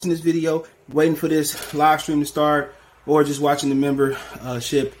this video, waiting for this live stream to start, or just watching the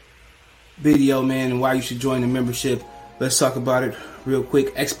membership video, man, and why you should join the membership, let's talk about it real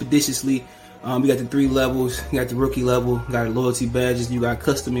quick, expeditiously. We got the 3 levels. You got the rookie level, you got loyalty badges, you got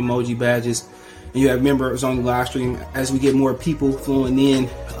custom emoji badges, and you have members on the live stream. As we get more people flowing in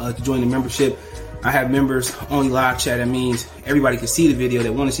to join the membership, I have members only live chat. That means everybody can see the video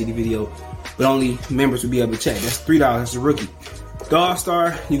that want to see the video, but only members will be able to chat. That's $3. That's a rookie. The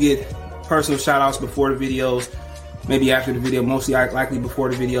All-Star, you get personal shout-outs before the videos, maybe after the video, mostly likely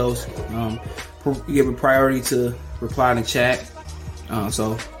before the videos. You give a priority to reply in the chat.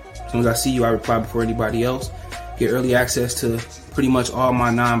 So as soon as I see you, I reply before anybody else. Get early access to pretty much all my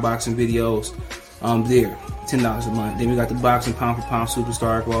non-boxing videos there. $10 a month. Then we got the boxing pound for pound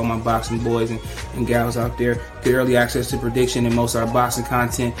superstar for all my boxing boys and gals out there. Get early access to prediction and most of our boxing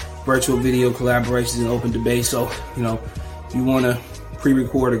content, virtual video collaborations, and open debate. So, you want to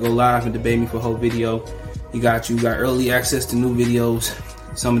pre-record or go live and debate me for a whole video, you got early access to new videos,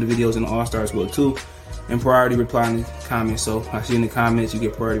 some of the videos in the All-Star as well too, and priority reply in the comments. So I see in the comments, you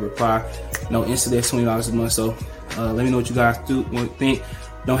get priority reply. No instant, that's $20 a month. So let me know what you guys think.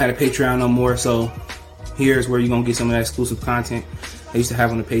 Don't have a Patreon no more, so here's where you're going to get some of that exclusive content I used to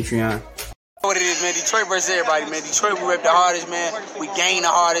have on the Patreon. What it is, man. Detroit versus everybody, man. Detroit, we rep the hardest, man. We gain the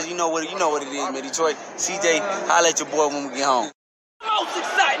hardest. You know what it is, man. Detroit, CJ, holla at your boy when we get home. Most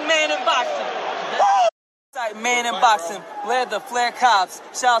exciting man in boxing. Exciting man in boxing. Led the Flair Cops.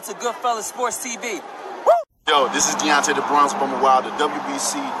 Shout out to Goodfellas Sports TV. Yo, this is Deontay the Bronx Bummer Wild, the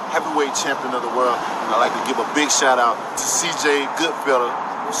WBC heavyweight champion of the world. And I'd like to give a big shout out to CJ Goodfellas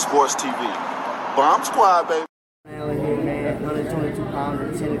Sports TV. Bomb Squad, baby. Man, 122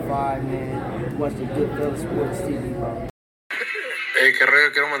 pounds and 10-5, man. Watch the Goodfellas Sports TV, bro. Hey, qué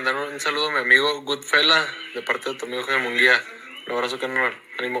rollo, quiero mandar un saludo a mi amigo Goodfella de parte de tu amigo Jaime Munguía. Un abrazo, carnal.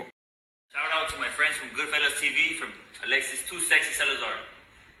 Ánimo. Shout out to my friends from Goodfellas TV, from Alexis Too Sexy Salazar.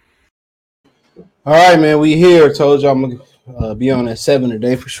 All right, man, we here. Told you I'm gonna be on at 7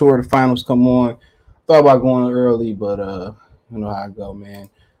 today for sure. The finals come on. Thought about going early, but you know how I go, man.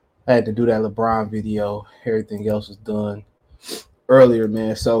 I had to do that LeBron video. Everything else was done earlier,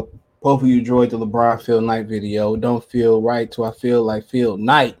 man. So hopefully you enjoyed the LeBron Field Night video. Don't feel right till I feel like Field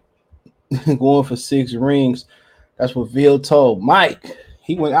Night. Going for 6 rings. That's what Ville told Mike.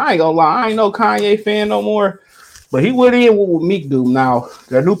 He went, I ain't gonna lie, I ain't no Kanye fan no more. But he went in with Meek do. Now,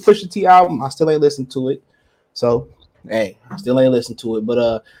 their new Pusha T album, I still ain't listened to it. So, hey, I still ain't listened to it.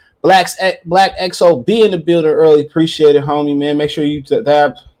 But Black XO be in the building early. Appreciate it, homie, man. Make sure you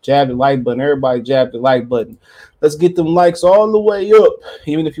jab the like button. Everybody jab the like button. Let's get them likes all the way up.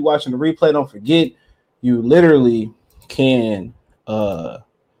 Even if you're watching the replay, don't forget, you literally can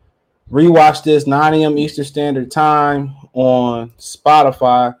rewatch this 9 a.m. Eastern Standard Time on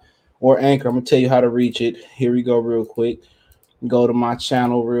Spotify or Anchor. I'm going to tell you how to reach it. Here we go real quick. Go to my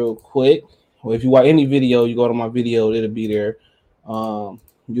channel real quick. Or if you watch any video, you go to my video, it'll be there.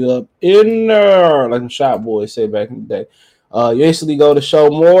 You up in there, like the Shot Boys say back in the day. You instantly go to Show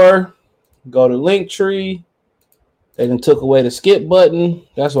More, go to Linktree. They then took away the skip button.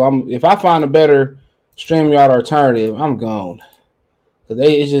 That's what if I find a better StreamYard alternative, I'm gone. Cause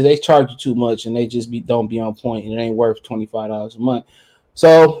they charge you too much and they just don't be on point and it ain't worth $25 a month.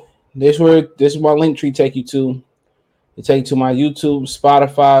 So this is my Linktree take you to. It take you to my YouTube,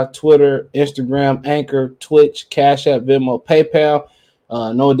 Spotify, Twitter, Instagram, Anchor, Twitch, Cash App, Venmo, PayPal.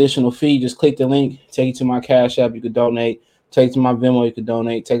 No additional fee. Just click the link. Take you to my Cash App. You could donate. Take you to my Venmo. You could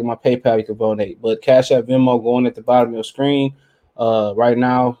donate. Take my PayPal. You could donate. But Cash App, Venmo going at the bottom of your screen. Right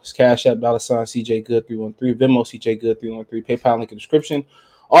now, it's Cash App, $CJ Good 313. Venmo, CJ Good 313. PayPal link in the description.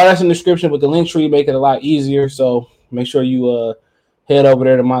 All that's in the description, but the link tree make it a lot easier. So make sure you head over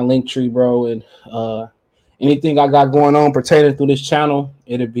there to my link tree, bro. And anything I got going on pertaining through this channel,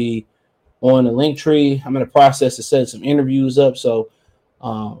 it'll be on the link tree. I'm in the process of setting some interviews up. So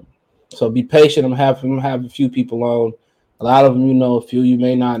be patient. I'm gonna have a few people on. A lot of them you know, a few you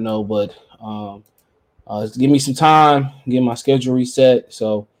may not know, but give me some time, get my schedule reset.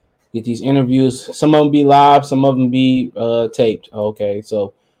 So get these interviews. Some of them be live, some of them be taped. Okay,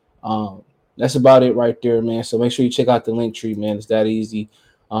 so that's about it right there, man. So make sure you check out the link tree, man. It's that easy.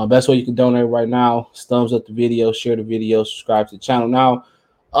 Best way you can donate right now is thumbs up the video, share the video, subscribe to the channel. Now,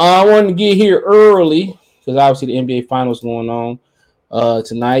 I wanted to get here early because obviously the NBA Finals going on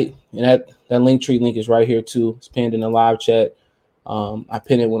tonight, and that link tree link is right here too. It's pinned in the live chat. I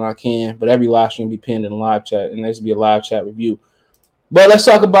pin it when I can, but every live stream be pinned in the live chat, and there's be a live chat review. But let's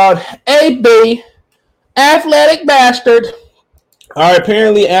talk about AB, athletic bastard. All right,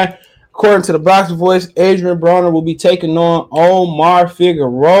 apparently, According to the Boxer Voice, Adrian Broner will be taking on Omar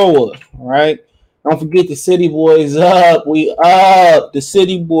Figueroa. All right. Don't forget the City Boys up. We up. The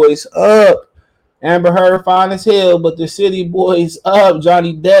City Boys up. Amber Heard fine as hell, but the City Boys up.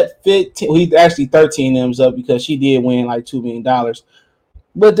 Johnny Depp 15. Well, he's actually 13 M's up because she did win like $2 million.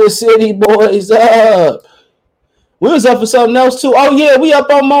 But the City Boys up. We was up for something else too. Oh yeah, we up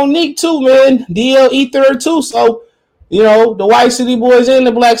on Monique too, man. DL Ether too. So, you know, the white City Boys and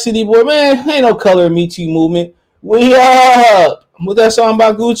the black City Boy, man, ain't no color in Me Too movement. We up. With that song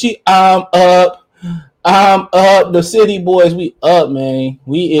by Gucci, I'm up. I'm up. The City Boys, we up, man.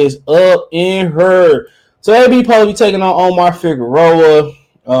 We is up in her. So AB probably taking on Omar Figueroa.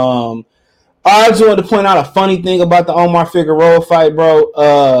 I just wanted to point out a funny thing about the Omar Figueroa fight,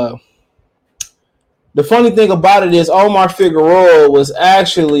 bro. The funny thing about it is Omar Figueroa was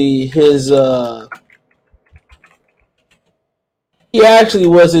actually his he actually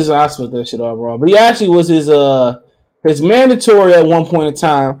was his I spelled that shit all wrong, but he actually was his mandatory at one point in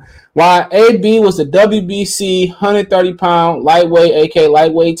time. While AB was the WBC 130-pound lightweight, aka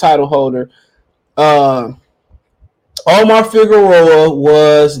lightweight title holder, Omar Figueroa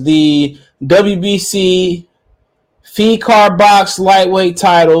was the WBC feed car box lightweight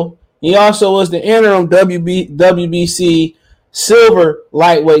title. He also was the interim WBC silver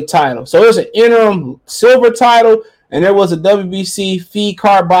lightweight title. So it was an interim silver title, and there was a WBC feed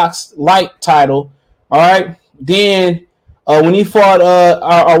car box light title. All right. Then when he fought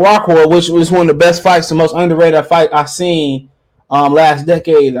Arakwa, which was one of the best fights, the most underrated fight I've seen last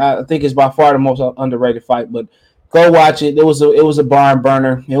decade. I think it's by far the most underrated fight. But go watch it. It was a barn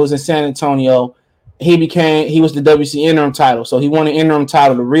burner. It was in San Antonio. He was the WBC interim title. So he won the interim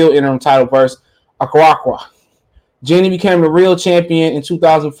title, the real interim title versus Arakwa. Jenny became the real champion in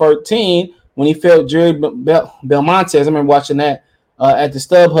 2013 when he fought Jerry Belmontes. I remember watching that at the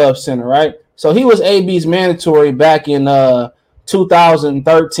StubHub Center, right? So he was AB's mandatory back in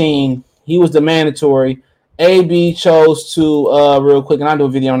 2013. He was the mandatory. AB chose to, real quick, and I'll do a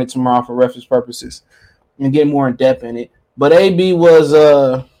video on it tomorrow for reference purposes and get more in depth in it. But AB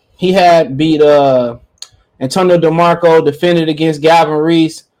was, he had beat Antonio DeMarco, defended against Gavin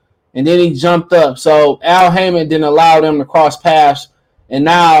Reese, and then he jumped up. So Al Heyman didn't allow them to cross paths. And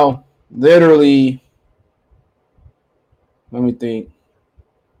now, literally, let me think.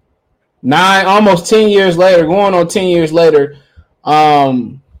 Almost 10 years later, going on 10 years later,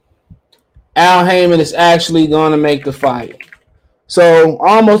 Al Heyman is actually going to make the fight. So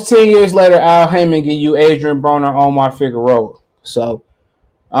almost 10 years later, Al Heyman give you Adrian Broner, Omar Figueroa. So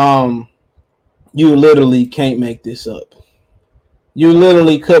you literally can't make this up. You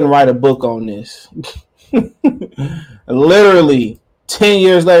literally couldn't write a book on this. Literally 10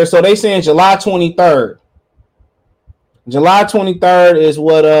 years later. So they saying July 23rd. July 23rd is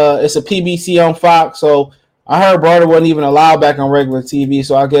what it's a PBC on Fox. So I heard Brother wasn't even allowed back on regular TV.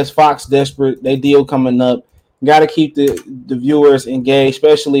 So I guess Fox desperate. They deal coming up. Got to keep the viewers engaged,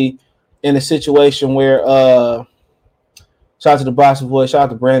 especially in a situation where shout out to the Boxer Voice, shout out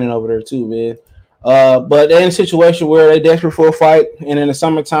to Brandon over there too, man. But they're in a situation where they desperate for a fight, and in the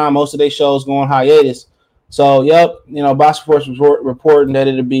summertime, most of their shows go on hiatus. So, yep, you know, Boxer Voice reporting that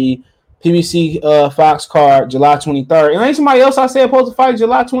it'll be PBC Fox card July 23rd. And ain't somebody else I said supposed to fight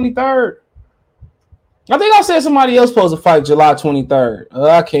July 23rd? I think I said somebody else supposed to fight July 23rd.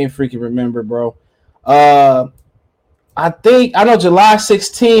 I can't freaking remember, bro. I know July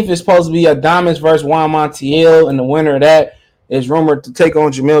 16th is supposed to be Adames versus Juan Montiel, and the winner of that is rumored to take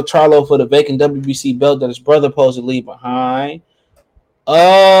on Jamil Charlo for the vacant WBC belt that his brother supposed to leave behind.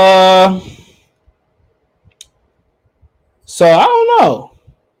 So I don't know.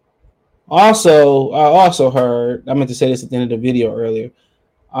 I also heard, I meant to say this at the end of the video earlier.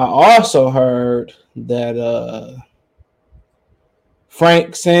 I also heard that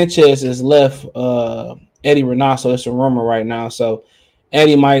Frank Sanchez has left Eddie Reynoso. It's a rumor right now. So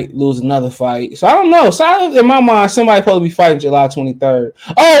Eddie might lose another fight. So I don't know. So in my mind, somebody supposed to be fighting July 23rd.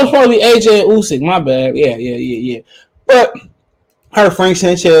 Oh, it's probably AJ Usyk. My bad. Yeah. But I heard Frank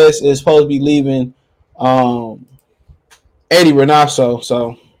Sanchez is supposed to be leaving Eddie Reynoso.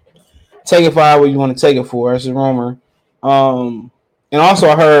 So take it for however you want to take it for. It's a rumor. And also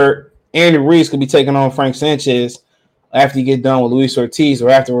I heard Andy Ruiz could be taking on Frank Sanchez after he get done with Luis Ortiz, or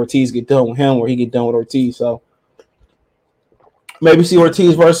after Ortiz get done with him, or he get done with Ortiz. So maybe see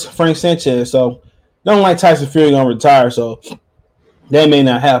Ortiz versus Frank Sanchez. So don't like Tyson Fury gonna retire, so that may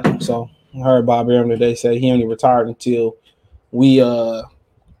not happen. So I heard Bob Arum today say he only retired until we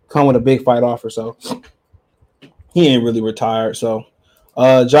come with a big fight offer. So he ain't really retired. So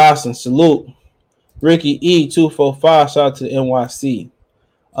Jocelyn, salute. Ricky E245, shout out to the NYC.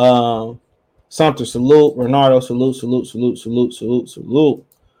 Sumter, salute. Renardo, salute.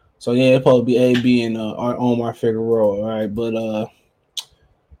 So yeah, it'll probably be AB and Omar Figueroa. All right, but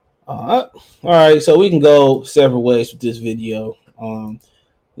all right, so we can go several ways with this video.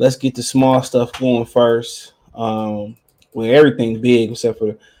 Let's get the small stuff going first. Where everything big except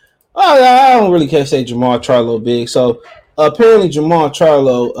for I don't really care to say Jermall Charlo big. So apparently Jermall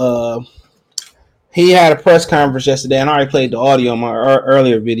Charlo he had a press conference yesterday, and I already played the audio on my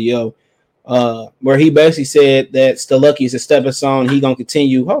earlier video, where he basically said that Stilucky is a stepping stone. He gonna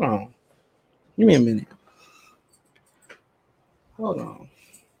continue. Hold on, give me a minute. Hold on.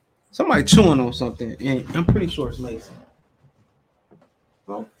 Somebody chewing on something, and I'm pretty sure it's Mason.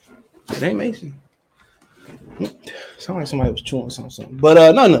 Oh, it ain't Mason. Sound like somebody was chewing on something.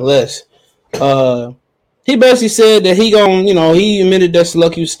 But nonetheless, he basically said that he admitted that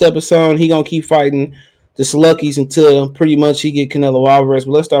Stilucky was stepping stone. He gonna keep fighting the Stiluckys until pretty much he get Canelo Alvarez.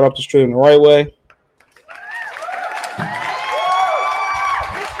 But let's start off the stream the right way.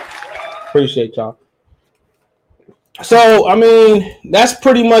 Appreciate y'all. So, I mean, that's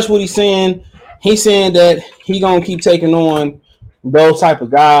pretty much what he's saying. He's saying that he gonna keep taking on those type of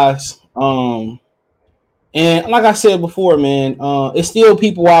guys. And like I said before, man, it's still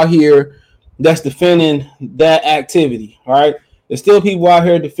people out here that's defending that activity. All right, there's still people out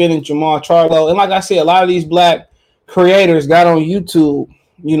here defending Jermall Charlo. And like I said, a lot of these black creators got on YouTube,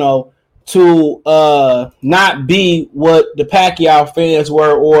 to not be what the Pacquiao fans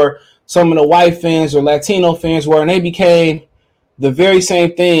were, or some of the white fans or Latino fans were, and they became the very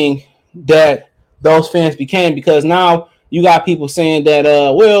same thing that those fans became, because now you got people saying that,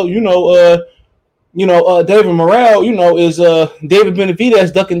 David Morrell, is David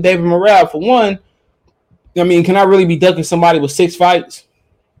Benavidez ducking David Morrell. For one, I mean, can I really be ducking somebody with 6 fights?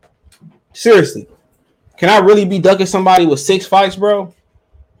 Seriously, can I really be ducking somebody with 6 fights, bro?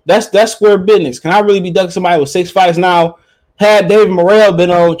 That's square business. Can I really be ducking somebody with 6 fights? Now, had David Morrell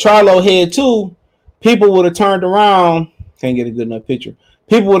been on Charlo head too, people would have turned around. Can't get a good enough picture.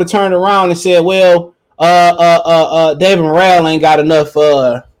 People would have turned around and said, "Well, David Morrell ain't got enough.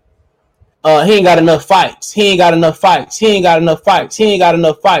 He ain't got enough fights. He ain't got enough fights. He ain't got enough fights. He ain't got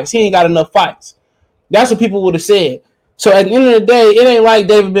enough fights. He ain't got enough fights." That's what people would have said. So at the end of the day, it ain't like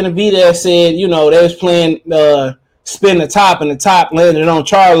David Benavidez said, they was playing spin the top, and the top landed on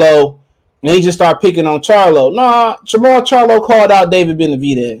Charlo, and he just started picking on Charlo. Nah, Jermall Charlo called out David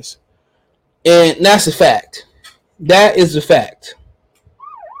Benavidez. And that's a fact. That is a fact.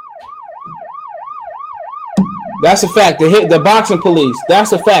 That's a fact. The boxing police.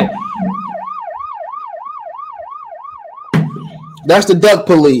 That's a fact. That's the duck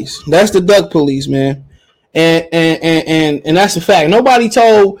police. That's the duck police, man. And that's a fact. Nobody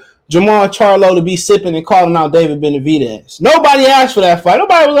told Jermall Charlo to be sipping and calling out David Benavidez. Nobody asked for that fight.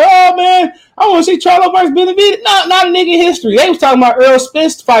 Nobody was like, "Oh man, I want to see Charlo versus Benavidez." Not a nigga in history. They was talking about Earl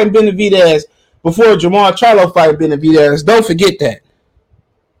Spence fighting Benavidez before Jermall Charlo fighting Benavidez. Don't forget that.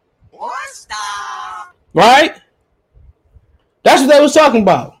 Right? That's what they was talking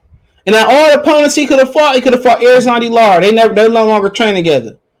about. And then all the opponents he could have fought Arizona Lar. They no longer train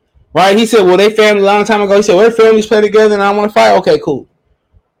together. Right? He said, well, they family a long time ago. He said, well, their families play together and I want to fight. Okay, cool.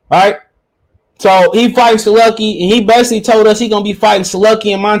 Right? So he fights Stilucky, and he basically told us he's going to be fighting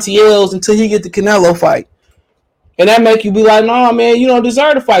Stilucky and Montiel's until he get the Canelo fight. And that make you be like, no, man, you don't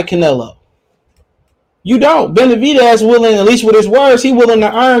deserve to fight Canelo. You don't. Benavidez willing, at least with his words, he willing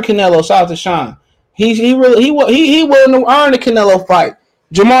to earn Canelo. Shout out to Sean. He willing to earn the Canelo fight.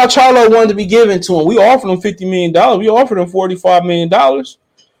 Jermall Charlo wanted to be given to him. We offered him $50 million. We offered him $45 million.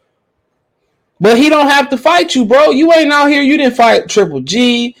 But he don't have to fight you, bro. You ain't out here. You didn't fight Triple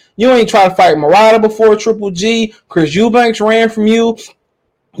G. You ain't try to fight Murata before Triple G. Chris Eubanks ran from you.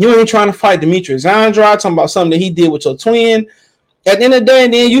 You ain't trying to fight Demetrius Andrade, talking about something that he did with your twin. At the end of the day,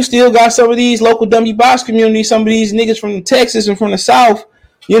 and then you still got some of these local dummy box communities, some of these niggas from Texas and from the South,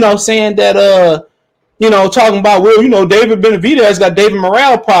 saying that, talking about, well, David Benavidez got David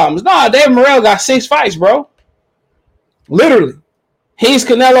Morrell problems. Nah, David Morrell got 6 fights, bro. Literally. He's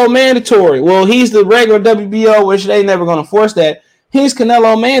Canelo mandatory. Well, he's the regular WBO, which they never going to force that. He's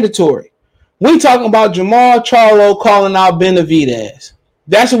Canelo mandatory. We talking about Jermall Charlo calling out Benavidez.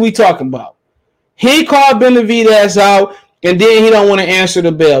 That's what we talking about. He called Benavidez out, and then he don't want to answer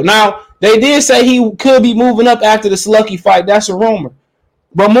the bell. Now, they did say he could be moving up after the Stilucky fight. That's a rumor.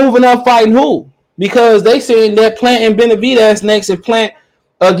 But moving up fighting who? Because they saying that Plant and Benavidez next, if Plant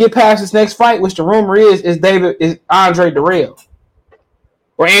get past his next fight, which the rumor is Andre Dirrell.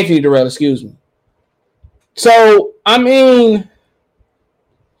 Or Anthony Dirrell, excuse me. So, I mean,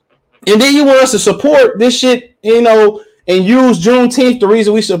 and then you want us to support this shit, and and use Juneteenth the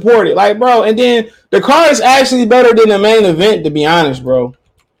reason we support it. Like, bro, and then the card is actually better than the main event, to be honest, bro.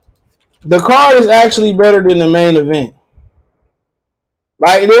 The card is actually better than the main event.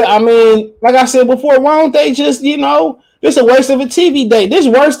 Like, I mean, like I said before, why don't they just, this a waste of a TV date. This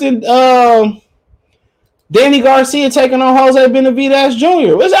worse than Danny Garcia taking on Jose Benavidez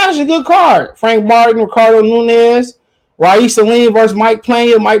Jr. It's actually a good card. Frank Martin, Ricardo Nunez, Raif Salim versus Mike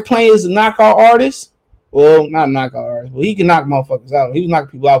Plania. Mike Plania is a knockout artist. Well, not a knockout artist. Well, he can knock motherfuckers out. He was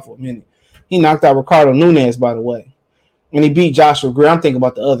knocking people out for a minute. He knocked out Ricardo Nunez, by the way. And he beat Joshua Greer. I'm thinking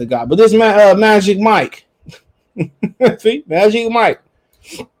about the other guy. But this Magic Mike. See? Magic Mike.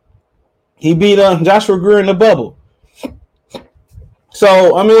 He beat Joshua Greer in the bubble.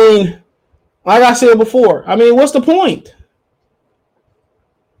 So, I mean, like I said before, I mean, what's the point?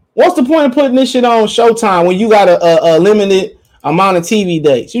 What's the point of putting this shit on Showtime when you got a limited amount of TV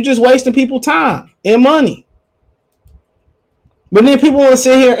dates? You're just wasting people's time and money. But then people want to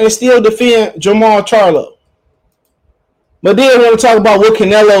sit here and still defend Jermall Charlo. But then want to talk about what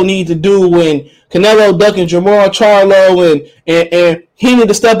Canelo need to do when Canelo ducking Jermall Charlo and he need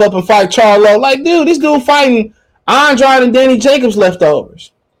to step up and fight Charlo. Like, dude, this dude fighting Andrade and Danny Jacobs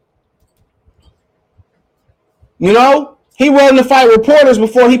leftovers. You know? He willing to fight reporters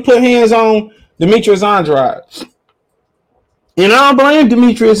before he put hands on Demetrius Andrade. And I don't blame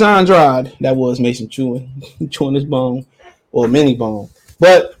Demetrius Andrade. That was Mason chewing his bone or mini bone.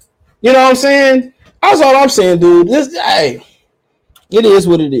 But, you know what I'm saying? That's all I'm saying, dude. Hey, it is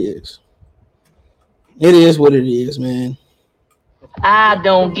what it is. It is what it is, man. I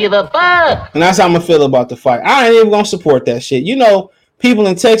don't give a fuck. And that's how I'm gonna feel about the fight. I ain't even gonna support that shit. You know, people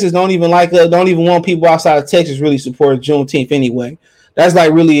in Texas don't even want people outside of Texas really support Juneteenth anyway. That's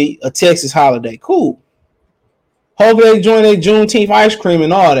like really a Texas holiday. Cool. Hopefully they join their Juneteenth ice cream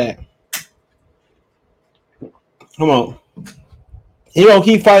and all that. Come on. He gonna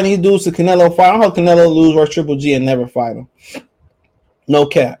keep fighting these dudes to Canelo fight. I hope Canelo lose or Triple G and never fight him. No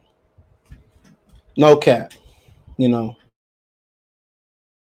cap. No cap. You know.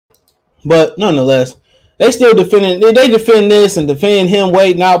 But nonetheless, they still defending. They defend this and defend him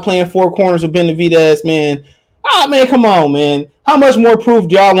waiting out playing four corners with Benavidez, man. Ah, man, come on, man. How much more proof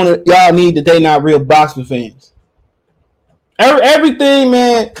do y'all need that they not real boxing fans? Everything,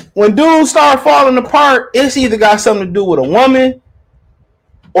 man. When dudes start falling apart, it's either got something to do with a woman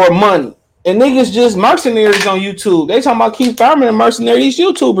or money. And niggas just mercenaries on YouTube. They talking about Keith Thurman and mercenary these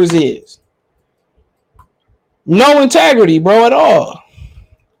YouTubers is. No integrity, bro, at all.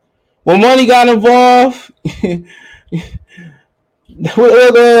 When money got involved,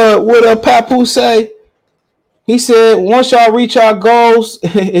 what Papu say? He said, once y'all reach our goals,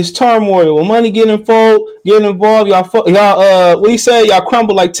 it's turmoil. When money get involved, y'all what he said? Y'all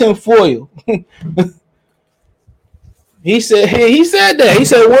crumble like tin foil. He said that. He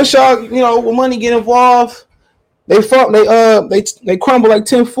said once y'all, when money get involved, they crumble like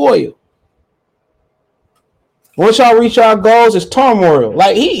tin foil. Once y'all reach our goals, it's turmoil.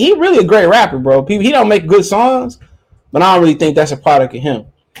 Like he really a great rapper, bro. He don't make good songs, but I don't really think that's a product of him.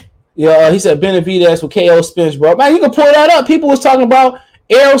 Yeah, he said Benavidez with KO Spence, bro. Man, you can pull that up. People was talking about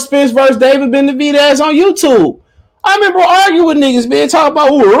Errol Spence versus David Benavidez on YouTube. I remember arguing with niggas, man, talking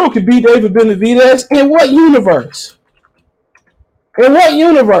about Errol could beat David Benavidez. In what universe? In what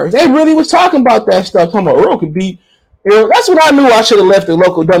universe? They really was talking about that stuff. Talking about Errol could beat Errol. That's when I knew I should have left the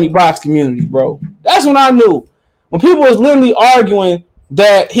local dummy box community, bro. That's when I knew. When people was literally arguing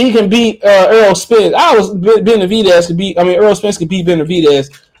that he can beat Errol Spence, Errol Spence could beat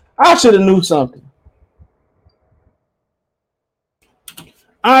Benavidez. I should have knew something.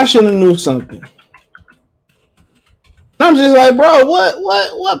 I'm just like, bro,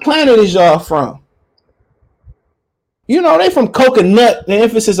 what planet is y'all from? You know, they from coconut. The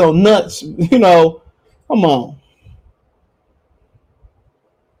emphasis on nuts. You know, come on.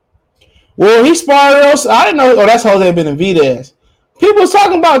 Well, he sparred Errol. I didn't know. Oh, that's Jose Benavidez. People was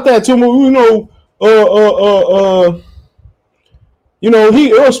talking about that too.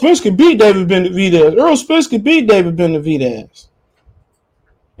 Errol Spence could beat David Benavidez. Errol Spence could beat David Benavidez.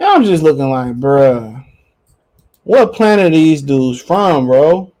 Yeah, I'm just looking like, bruh, what planet are these dudes from,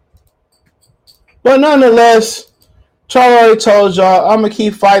 bro? But nonetheless, Charlie already told y'all, I'm going to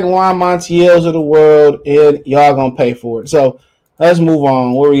keep fighting Juan Montiels of the world, and y'all going to pay for it. So let's move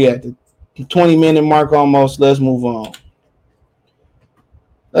on. Where we at? The 20-minute mark almost. Let's move on.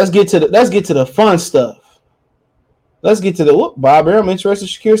 Let's get to the fun stuff. Let's get to the Bob Arum interested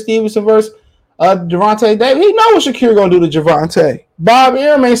Shakir Stevenson versus Gervonta Davis. He know what Shakir gonna do to Gervonta. Bob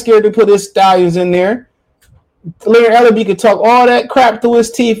Arum ain't scared to put his stallions in there. Leonard Ellerbe could talk all that crap through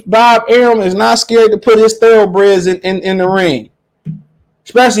his teeth. Bob Arum is not scared to put his thoroughbreds in the ring.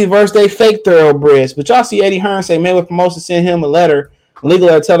 Especially versus they fake thoroughbreds. But y'all see Eddie Hearn say Mayweather Promotions sent him a letter,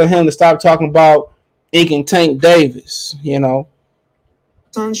 legally telling him to stop talking about inking Tank Davis, you know.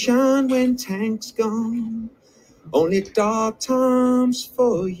 Sunshine when Tank's gone. Only dark times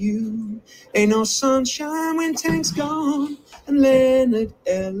for you. Ain't no sunshine when Tank's gone. And Leonard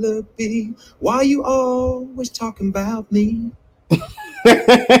Ellerbe, why you always talking about me?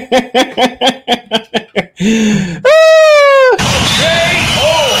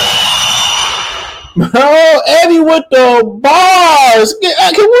 Bro, Eddie with the bars.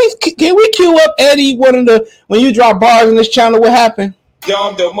 Can we cue up Eddie when you drop bars in this channel? What happened?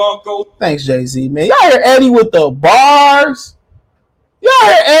 Thanks, Jay-Z, man. Y'all hear Eddie with the bars?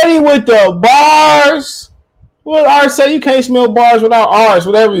 What Art say? You can't smell bars without R's,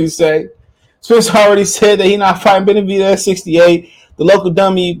 whatever you say. Spence already said that he not fighting Benavidez at 68. The local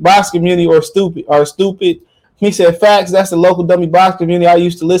dummy box community are stupid. He said facts. That's the local dummy box community. I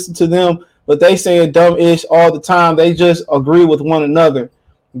used to listen to them, but they saying dumb-ish all the time. They just agree with one another.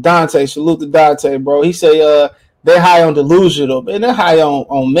 Dante, salute to Dante, bro. He say they're high on delusional, man. They're high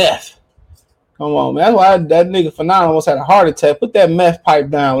on meth. Come on, man. That's why that nigga Phenomenal almost had a heart attack. Put that meth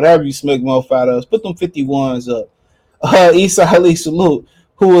pipe down, whatever you smoke mouth out of. Put them 51s up. Issa Ali, salute.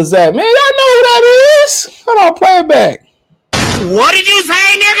 Who was that? Man, y'all know who that is. Hold on, play it back. What did you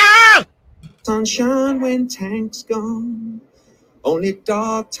say, nigga? Sunshine when Tank's gone. Only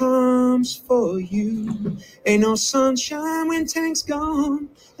dark times for you. Ain't no sunshine when Tank's gone.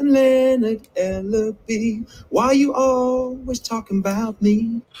 And Leonard Ellerbe, why you always talking about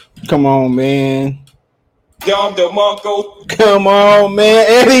me? Come on, man. Come on, man.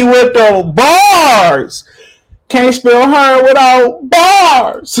 Eddie with the bars. Can't spell Hearn without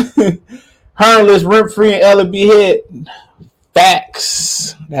bars. Hearn lives rent free in Ellerbe head.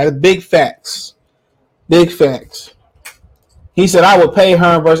 Facts. That is big facts. Big facts. He said, I would pay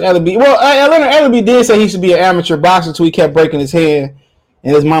Hearn versus Ellerbe. Well, Leonard Ellerbe did say he should be an amateur boxer until he kept breaking his hand.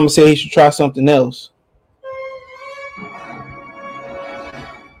 And his mama said he should try something else.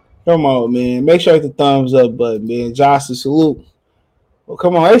 Come on, man. Make sure you hit the thumbs up button, man. Jocelyn, salute. Well,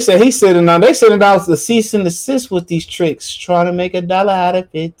 come on. They said he's sitting down. They sitting down to cease and desist with these tricks. Trying to make $1 out of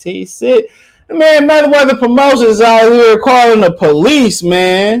 50 cents. Man, Mayweather Promotions out here calling the police,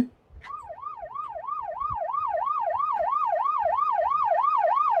 man.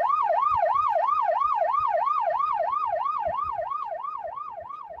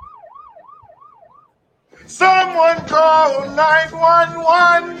 Someone call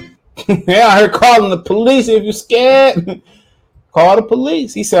 911. Yeah, I heard calling the police. If you're scared, call the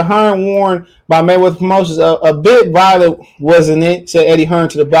police. He said Hearn warned by Mayweather Promotions. A bit violent, wasn't it? Said Eddie Hearn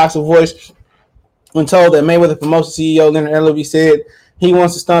to the Boxer Voice. When told that Mayweather Promotions CEO Leonard Ellerbe said he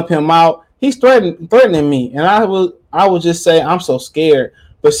wants to stump him out, he's threatening me. And I would just say I'm so scared.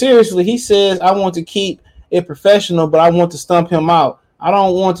 But seriously, he says I want to keep it professional, but I want to stump him out. I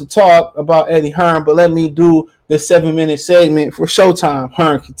don't want to talk about Eddie Hearn, but let me do the 7-minute segment for Showtime.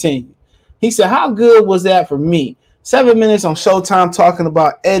 Hearn continued. He said, how good was that for me? 7 minutes on Showtime talking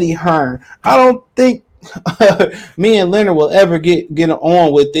about Eddie Hearn. I don't think me and Leonard will ever get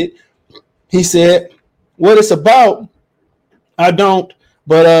on with it. He said, what it's about, I don't.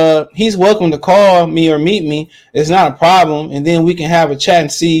 But he's welcome to call me or meet me. It's not a problem. And then we can have a chat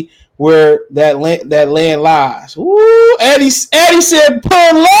and see where that land lies. Woo! Eddie said,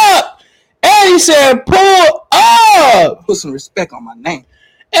 pull up. Eddie said, pull up. Put some respect on my name.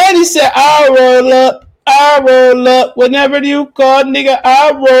 Eddie said, I'll roll up. I'll roll up. Whenever you call, nigga,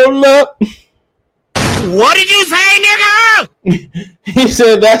 I'll roll up. What did you say, nigga? He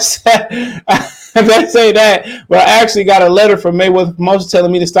said, that's let's say that. But I actually got a letter from Mayweather Promotions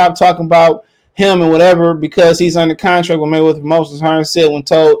telling me to stop talking about him and whatever because he's under contract with Mayweather Promotions. Hearn said when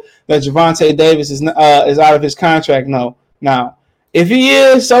told that Gervonta Davis is out of his contract. No. Now, if he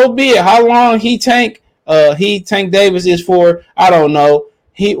is, so be it. How long Tank Davis is for, I don't know.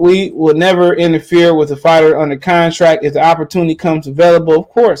 We will never interfere with a fighter under contract. If the opportunity comes available, of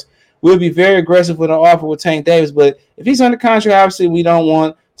course, we'll be very aggressive with an offer with Tank Davis. But if he's under contract, obviously we don't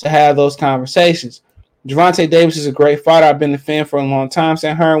want to have those conversations. Gervonta Davis is a great fighter. I've been a fan for a long time.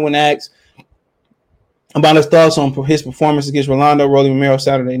 Sam Hearn, when asked about his thoughts on his performance against Rolando Rolly Romero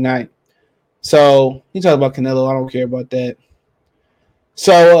Saturday night. So he talked about Canelo. I don't care about that.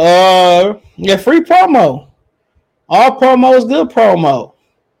 So free promo. All promo is good promo.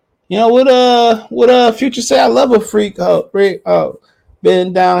 You know what Future say? I love a freak.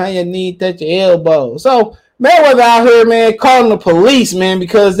 Bend down on your knee, touch your elbow. So Mayweather out here, man, calling the police, man,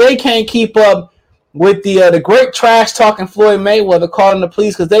 because they can't keep up with the great trash talking Floyd Mayweather calling the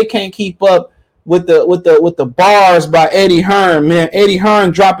police because they can't keep up with the bars by Eddie Hearn, man. Eddie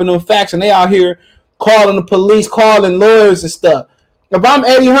Hearn dropping them facts and they out here calling the police, calling lawyers and stuff. If I'm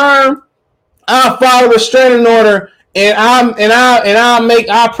Eddie Hearn, I'll file a restraining order and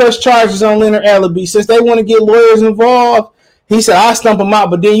I'll press charges on Leonard Ellerbe since they want to get lawyers involved. He said, I'll stump him out,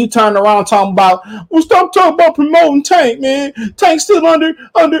 but then you turn around talking about, well, stop talking about promoting Tank, man. Tank's still under,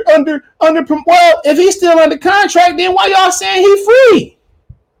 well, if he's still under contract, then why y'all saying he free?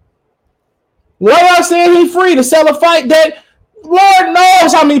 Why y'all saying he free to sell a fight that Lord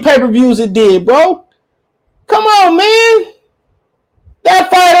knows how many pay-per-views it did, bro? Come on, man. That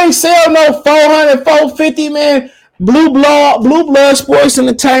fight ain't sell no 400, 450, man. Blue Blood Sports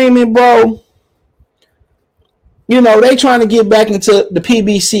Entertainment, bro. You know, they trying to get back into the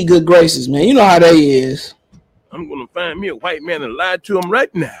PBC good graces, man. You know how they is. I'm going to find me a white man and lie to him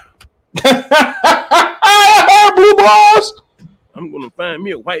right now. Blue balls. I'm going to find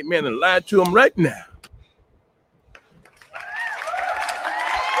me a white man and lie to him right now.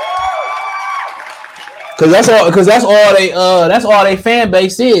 Because that's all they fan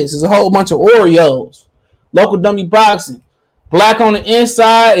base is. It's a whole bunch of Oreos. Local dummy boxing. Black on the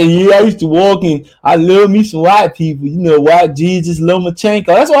inside, and yeah, I used to walk in. I love me some white people. You know, white Jesus, Lomachenko.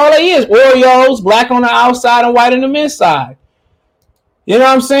 That's all they is. Oreos, black on the outside and white on the inside. You know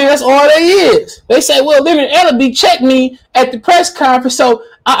what I'm saying? That's all they is. They say, well, Leonard Ellerbe checked me at the press conference, so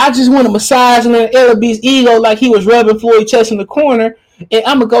I just want to massage Leonard Ellerbe's ego like he was rubbing Floyd's chest in the corner, and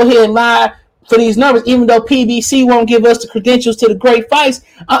I'm going to go ahead and lie for these numbers, even though PBC won't give us the credentials to the great fights.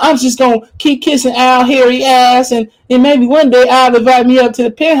 I'm just going to keep kissing Al hairy ass, and maybe one day Al invite me up to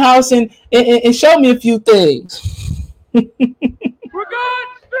the penthouse and show me a few things. We're going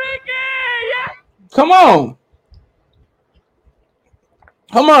streaky! Yeah! Come on.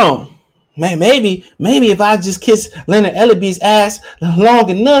 Man, maybe if I just kiss Leonard Ellerbe's ass long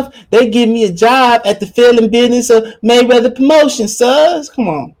enough, they give me a job at the film business of Mayweather Promotions, sus. Come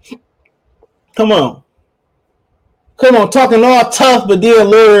on. Talking all tough, but then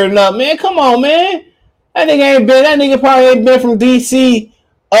luring up, man. Come on, man. That nigga probably ain't been from DC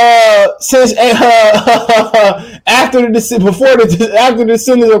since after the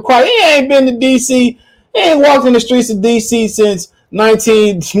sentence of Christ. He ain't been to DC. He ain't walked in the streets of DC since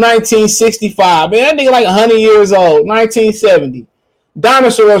 1965. Man, that nigga like 100 years old. 1970.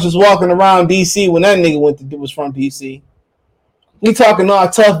 Dinosaurs was walking around DC when that nigga was from DC. He talking all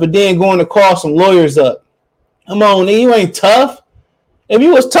tough, but then going to call some lawyers up. Come on, nigga, you ain't tough. If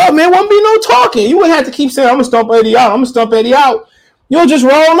you was tough, man, wouldn't be no talking. You wouldn't have to keep saying, I'm going to stomp Eddie out. You'll just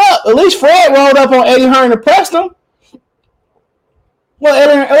roll up. At least Fred rolled up on Eddie Hearn and pressed him.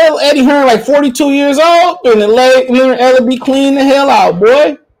 Well, Eddie Hearn like 42 years old, and the Leonard Ellerbe clean the hell out,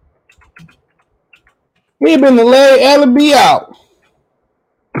 boy. We been to lay Ellerbe out.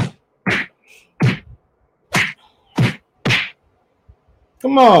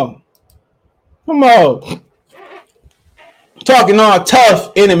 Come on. Talking all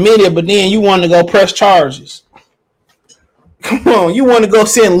tough in the media, but then you want to go press charges. Come on, you want to go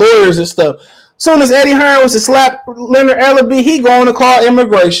send lawyers and stuff. Soon as Eddie Hearn was to slap Leonard Ellerbe, he going to call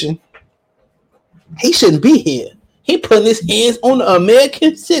immigration. He shouldn't be here. He putting his hands on the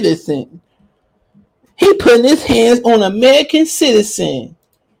American citizen.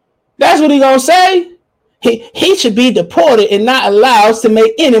 That's what he gonna say. He should be deported and not allowed to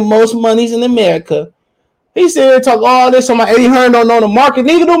make any most monies in America. He said talk all this on my Eddie Hearn don't know the market.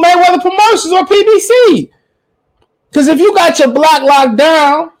 Neither do Mayweather Promotions or PBC. Because if you got your block locked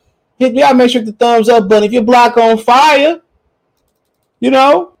down, hit me out, make sure the thumbs up button. If your block on fire, you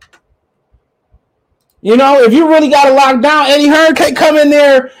know, if you really got it locked down, Eddie Hearn can't come in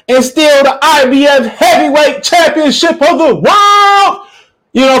there and steal the IBF heavyweight championship of the world,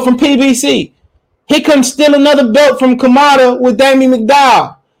 from PBC. He couldn't steal another belt from Kamada with Damien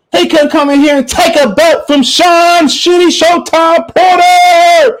McDowell. He couldn't come in here and take a belt from Sean Showtime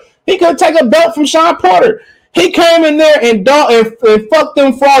Porter. He couldn't take a belt from Sean Porter. He came in there and fucked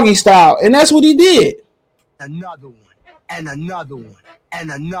them Froggy style, and that's what he did. Another one, and another one,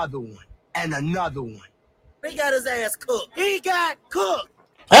 and another one, and another one. He got his ass cooked. He got cooked.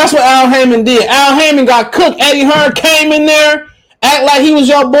 That's what Al Heyman did. Al Heyman got cooked. Eddie Hearn came in there, act like he was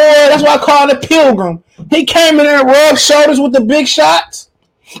your boy. That's why I call it Pilgrim. He came in there and rubbed shoulders with the big shots.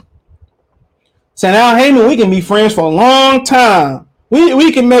 Saying, Al Heyman, we can be friends for a long time.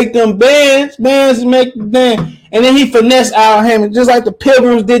 We can make them bands make them. And then he finessed Al Heyman just like the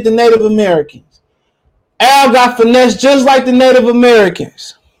Pilgrims did the Native Americans. Al got finessed just like the Native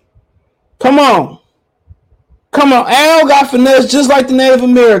Americans. Come on. Al got finessed just like the Native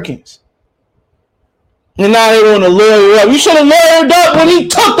Americans. And now they want to lawyer up. You should have lawyered up when he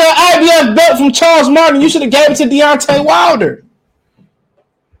took the IBF belt from Charles Martin. You should have gave it to Deontay Wilder.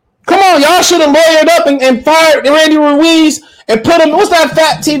 Come on, y'all should have lawyered up and fired Randy Ruiz and put him. What's that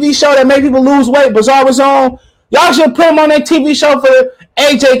fat TV show that made people lose weight? Bizarre Zone. Y'all should put him on that TV show for the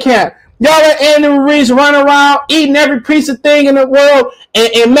AJ camp. Y'all let Andy Ruiz run around eating every piece of thing in the world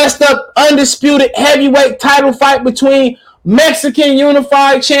and messed up undisputed heavyweight title fight between Mexican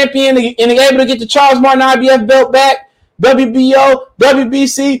unified champion and able to get the Charles Martin IBF belt back. WBO,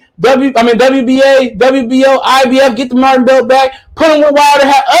 WBC, WBA, WBO, IBF, get the Martin belt back. Put him with Wilder,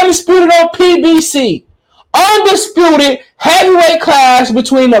 have undisputed on PBC. Undisputed heavyweight clash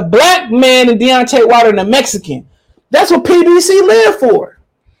between the black man and Deontay Wilder and the Mexican. That's what PBC live for.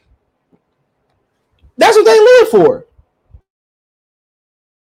 That's what they live for.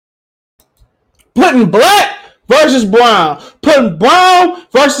 Putting black versus brown. Putting brown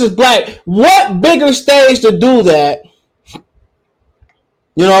versus black. What bigger stage to do that?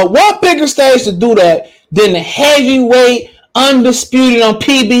 You know, what bigger stage to do that than the heavyweight undisputed on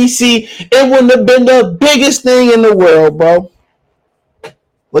PBC? It wouldn't have been the biggest thing in the world, bro.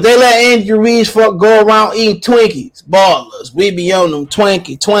 But they let Andy Ruiz go around eating Twinkies. Ballers. We be on them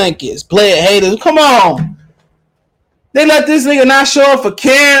Twinkies. Player haters. Come on. They let this nigga not show up for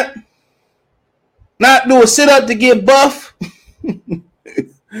camp. Not do a sit-up to get buff. They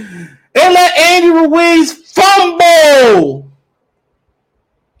let Andy Ruiz fumble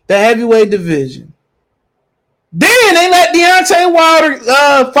the heavyweight division. Then they let Deontay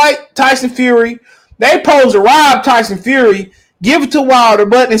Wilder fight Tyson Fury. They posed to rob Tyson Fury, give it to Wilder,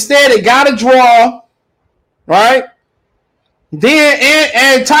 but instead they got a draw, right? Then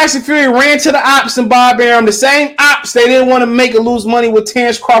and Tyson Fury ran to the ops and Bob Arum, the same ops they didn't want to make it lose money with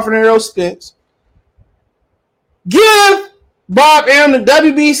Terrence Crawford and Errol Spence. Give Bob Arum the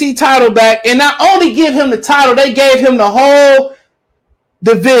WBC title back, and not only give him the title, they gave him the whole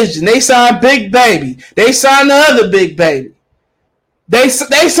division. They signed Big Baby. They signed the other Big Baby. They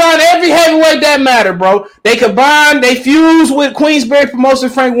signed every heavyweight that mattered, bro. They combined, they fused with Queensberry promotion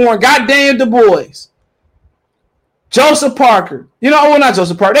Frank Warren. Goddamn Du Bois. Joseph Parker. You know, well, not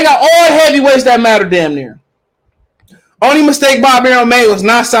Joseph Parker. They got all heavyweights that matter damn near. Only mistake Bob Arum made was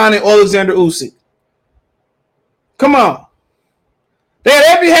not signing Alexander Usyk. Come on. They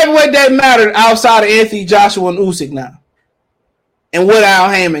had every heavyweight that mattered outside of Anthony Joshua and Usyk now. And what Al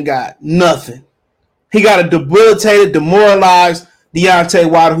Heyman got? Nothing. He got a debilitated, demoralized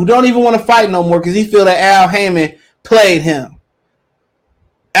Deontay Wilder who don't even want to fight no more because he feel that Al Heyman played him.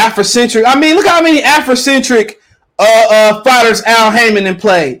 Afrocentric. I mean, look how many Afrocentric fighters Al Heyman then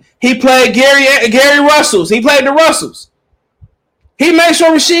played. He played Gary Russells. He played the Russells. He made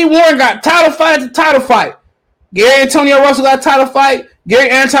sure Rasheed Warren got title fight after title fight. Gary Antonio Russell got a title fight. Gary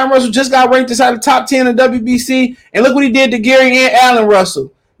Anton Russell just got ranked inside the top 10 in WBC. And look what he did to Gary and Allen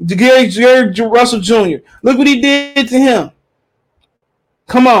Russell. To Gary Russell Jr. Look what he did to him.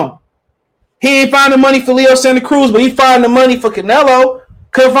 Come on. He ain't find the money for Leo Santa Cruz, but he found the money for Canelo.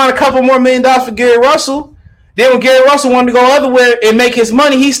 Could find a couple more $1 million for Gary Russell. Then when Gary Russell wanted to go other way and make his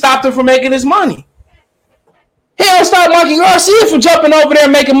money, he stopped him from making his money. He don't stop Mikey Garcia from jumping over there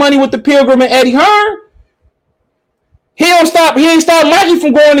and making money with the Pilgrim and Eddie Hearn. He ain't stop Mikey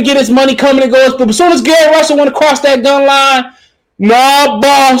from going to get his money coming and goes. But as soon as Gary Russell want to cross that gun line, no,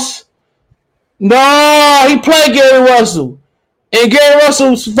 boss. No, he played Gary Russell. And Gary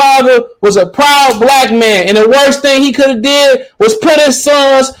Russell's father was a proud black man. And the worst thing he could have did was put his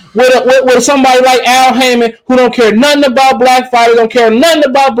sons with somebody like Al Heyman who don't care nothing about black fighters, don't care nothing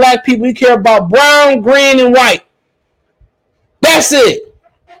about black people. He care about brown, green, and white. That's it.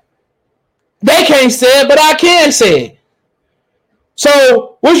 They can't say it, but I can say it.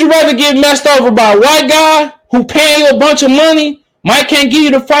 So, would you rather get messed over by a white guy who paying you a bunch of money? Mike can't give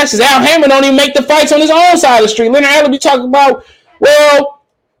you the fights because Al Heyman don't even make the fights on his own side of the street. Leonard Ellerbe talking about, well,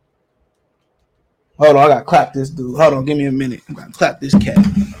 hold on, I got to clap this dude. Hold on, give me a minute. I got to clap this cat.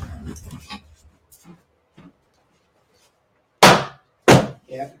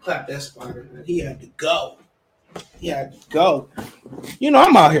 Yeah, I can clap that spider. He had to go. He had to go. You know,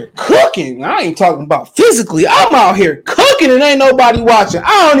 I'm out here cooking. I ain't talking about physically. I'm out here cooking and ain't nobody watching.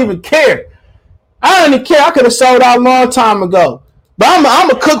 I don't even care. I don't even care. I could have sold out a long time ago. But I'm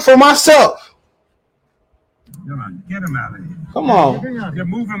a cook for myself. Come on, get him out of here. Come on. Yeah,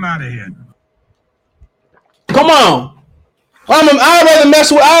 move him out of here. Come on. I'd rather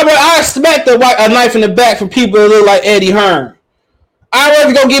mess with. I expect a knife in the back from people that look like Eddie Hearn. I'd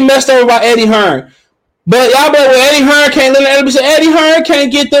rather go get messed over by Eddie Hearn. But y'all bet when Eddie Hearn can't let everybody say Eddie Hearn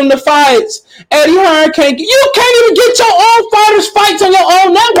can't get them the fights. Eddie Hearn can't get. You can't even get your own fighters fights on your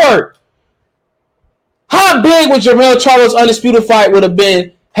own network. How big would Jermall Charlo's undisputed fight would have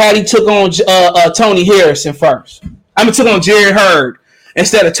been had he took on Tony Harrison first? I mean, took on Jerry Hearn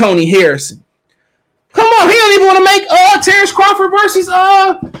instead of Tony Harrison. Come on, he don't even want to make Terrence Crawford versus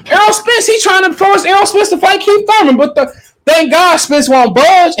Errol Spence. He's trying to force Errol Spence to fight Keith Thurman, but thank God Spence won't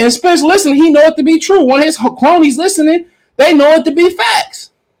budge, and Spence listening, he know it to be true. When his cronies listening, they know it to be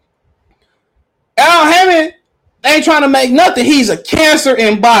facts. Al Hammond ain't trying to make nothing. He's a cancer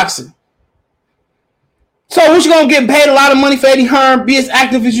in boxing. So what you gonna get paid a lot of money for Eddie Hearn? Be as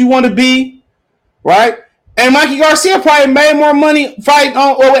active as you want to be, right? And Mikey Garcia probably made more money fighting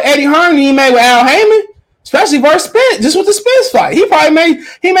with Eddie Hearn than he made with Al Hammond, especially versus Spence. Just with the Spence fight,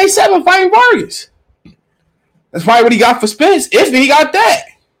 he made 7 fighting Vargas. That's probably what he got for Spence, if he got that.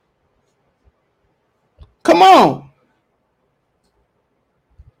 Come on.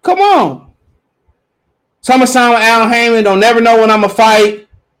 So I'm going to sign with Al Hammond. Don't never know when I'm going to fight.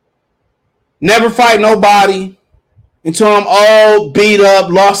 Never fight nobody until I'm all beat up,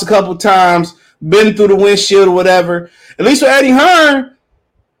 lost a couple times, been through the windshield or whatever. At least with Eddie Hearn,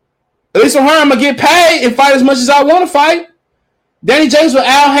 I'm going to get paid and fight as much as I want to fight. Danny James with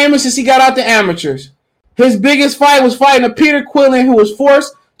Al Hammond since he got out the amateurs. His biggest fight was fighting a Peter Quillen who was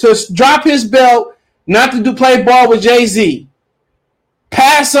forced to drop his belt, not to play ball with Jay-Z.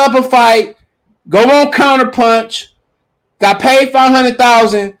 Pass up a fight, go on counterpunch, got paid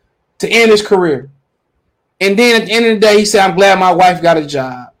 $500,000 to end his career. And then at the end of the day, he said, I'm glad my wife got a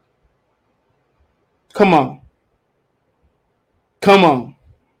job. Come on.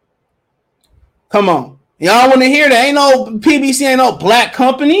 Y'all want to hear that? Ain't no PBC, ain't no black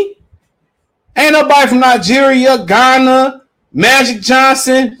company. Ain't nobody from Nigeria, Ghana, Magic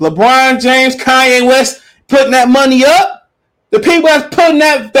Johnson, LeBron James, Kanye West putting that money up. The people that's putting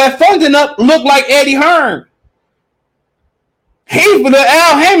that funding up look like Eddie Hearn.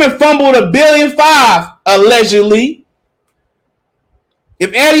 Al Hammond fumbled $1.5 billion, allegedly.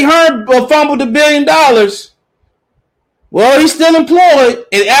 If Eddie Hearn fumbled $1 billion, well, he's still employed,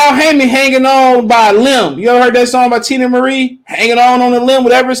 and Al Hammond hanging on by a limb. You ever heard that song by Tina Marie? Hanging on the limb,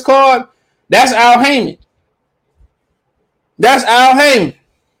 whatever it's called. That's Al Hammond.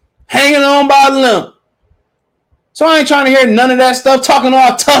 Hanging on by a limb. So I ain't trying to hear none of that stuff, talking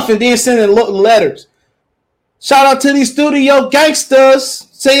all tough and then sending letters. Shout out to these studio gangsters.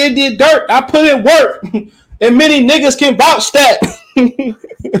 Say it did dirt. I put in work. And many niggas can vouch that.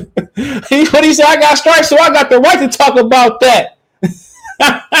 But he said, I got strikes, so I got the right to talk about that.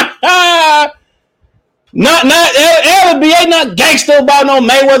 Not Ellerbe ain't not gangster about no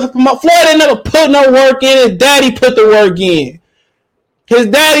Mayweather. Floyd ain't never put no work in. His daddy put the work in. His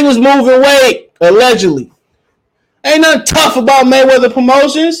daddy was moving weight, allegedly. Ain't nothing tough about Mayweather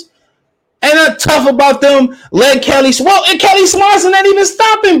Promotions. Ain't nothing tough about them letting Kelly. Well, and Kelly Swanson ain't even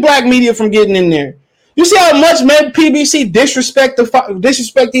stopping black media from getting in there. You see how much PBC disrespect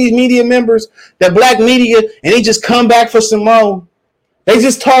these media members, that black media, and they just come back for some more. They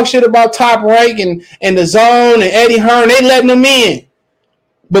just talk shit about Top Rank and the Zone and Eddie Hearn. They letting them in.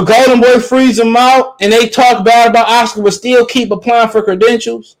 But Golden Boy frees them out, and they talk bad about Oscar, but still keep applying for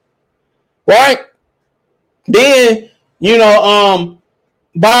credentials. Right? Then,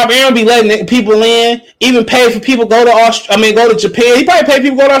 Bob Aaron be letting people in, even pay for people go to Japan. He probably paid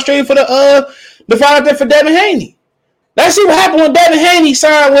people go to Australia for the fight out there for Devin Haney. Let's see what happened when Devin Haney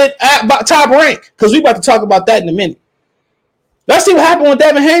signed with Top Rank, because we about to talk about that in a minute. Let's see what happened when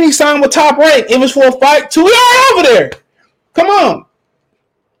Devin Haney signed with Top Rank. It was for a fight. 2 years over there. Come on.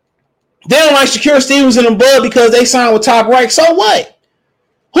 They don't like Shakur Stevens and them bud because they signed with Top Rank. So what?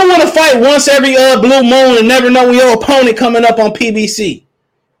 Who want to fight once every blue moon and never know when your opponent coming up on PBC?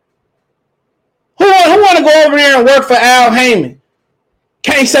 Who want to go over there and work for Al Hammond?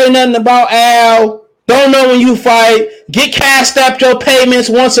 Can't say nothing about Al. Don't know when you fight. Get cashed up your payments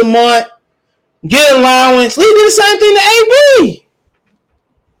once a month. Get allowance. He did the same thing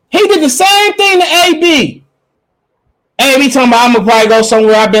to AB. AB talking about I'm going to probably go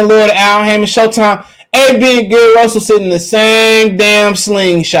somewhere. I've been loyal to Al Hammond. Showtime. AB and Gary Russell sitting in the same damn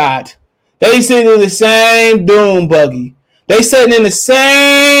slingshot. They sitting in the same doom buggy. They sitting in the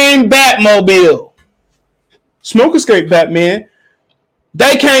same Batmobile. Smoke escape Batman.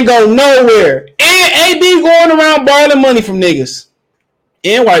 They can't go nowhere. And AB going around borrowing money from niggas.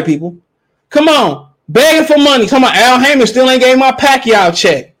 And white people. Come on. Begging for money. Come on. Al Hammond still ain't gave my Pacquiao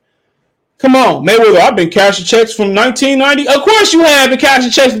check. Come on. Mayweather, I've been cashing checks from 1990. Of course you have been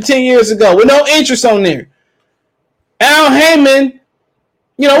cashing checks from 10 years ago with no interest on there. Al Hammond,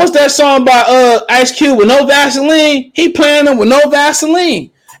 what's that song by Ice Cube with no Vaseline? He playing them with no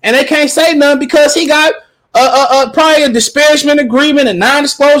Vaseline. And they can't say nothing because he got probably a disparagement agreement, a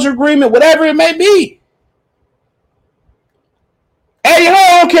non-disclosure agreement, whatever it may be. Eddie Hearn,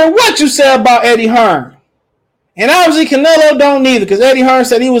 I don't care what you say about Eddie Hearn. And obviously Canelo don't neither, because Eddie Hearn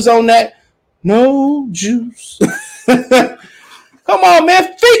said he was on that no juice. Come on,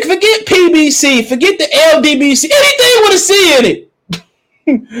 man. Forget PBC. Forget the LDBC. Anything with a C in it.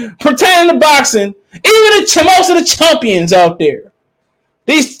 Pertaining to boxing. Even most of the champions out there.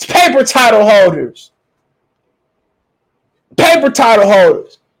 These paper title holders. Paper title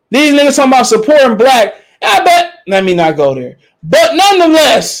holders. These niggas talking about supporting black. I bet. Let me not go there. But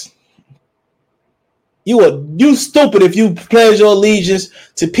nonetheless, you stupid if you pledge your allegiance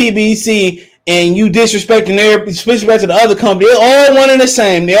to PBC and you disrespecting the other company. They're all one and the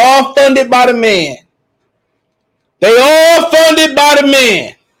same. They're all funded by the man. They all funded by the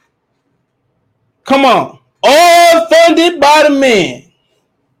man. Come on. All funded by the man.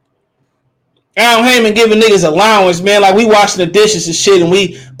 Al Heyman giving niggas allowance, man. Like we washing the dishes and shit and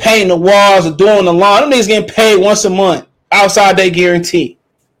we painting the walls or doing the lawn. Them niggas getting paid once a month outside their guarantee.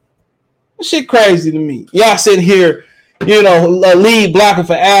 That shit crazy to me. Y'all sitting here, you know, lead blocking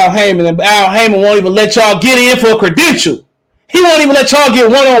for Al Heyman, and Al Heyman won't even let y'all get in for a credential. He won't even let y'all get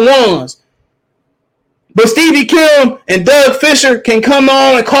one-on-ones. But Stevie Kim and Doug Fisher can come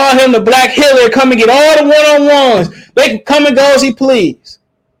on and call him the Black Hitler and come and get all the one-on-ones. They can come and go as he please.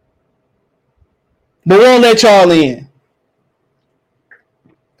 But won't let y'all in.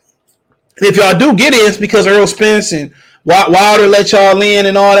 And if y'all do get in, it's because Earl Spence and Wilder let y'all in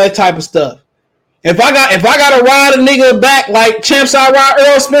and all that type of stuff. If I gotta ride a nigga back like Champs I ride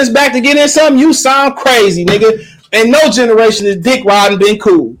Earl Spence back to get in something, you sound crazy, nigga. And no generation is dick riding been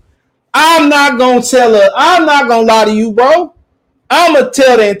cool. I'm not gonna lie to you, bro. I'm gonna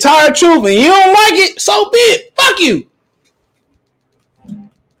tell the entire truth, and you don't like it, so be it. Fuck you.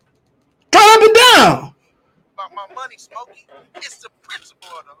 Turn up and down. About my money, Smokey. It's the principle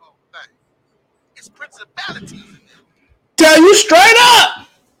of the whole thing. It's principalities. Tell you straight up.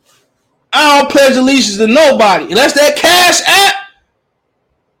 I don't pledge allegiance to nobody. Unless that Cash App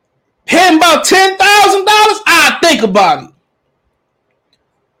hitting about $10,000, I think about it.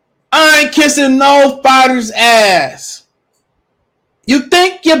 I ain't kissing no fighter's ass. You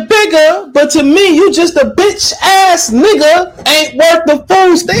think you're bigger, but to me, you just a bitch ass nigga. Ain't worth the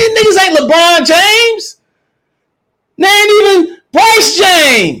food. These niggas ain't LeBron James. They ain't even Bryce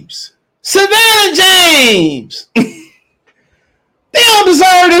James. Savannah James. They don't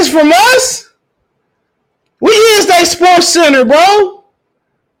deserve this from us. We is that Sports Center, bro.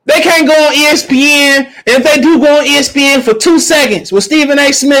 They can't go on ESPN, and if they do go on ESPN for 2 seconds with Stephen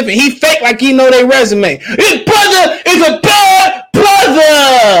A. Smith, and he fake like he know their resume. His brother is a bad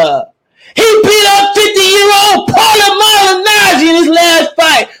brother. He beat up 50-year-old Paulo Malignaggi in his last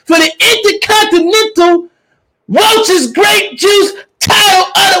fight for the Intercontinental Welch's Grape Juice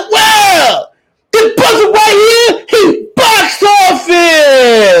title of the world. The brother right here, he box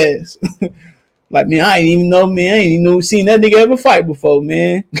office. Like, man, I ain't even know seen that nigga ever fight before,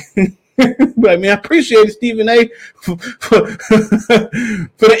 man. But, man, I appreciate it, Stephen A. for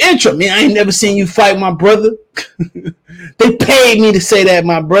the intro. Man, I ain't never seen you fight, my brother. They paid me to say that,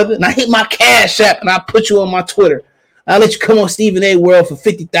 my brother. And I hit my Cash App, and I put you on my Twitter. I'll let you come on Stephen A. World for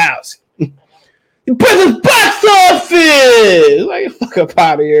 $50,000. You brother's box office! Like, fuck up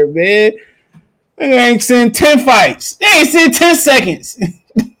out of here, man. They ain't seen 10 fights. They ain't seen 10 seconds.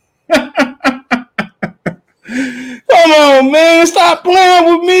 Come on, man. Stop playing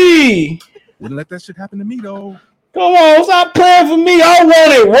with me. Wouldn't let that shit happen to me, though. Come on. Stop playing for me. I want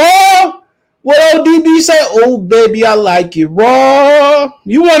it raw. What ODB say? Oh, baby, I like it raw.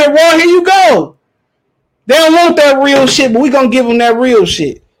 You want it raw? Here you go. They don't want that real shit, but we going to give them that real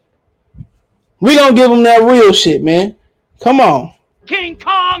shit. We going to give them that real shit, man. Come on. King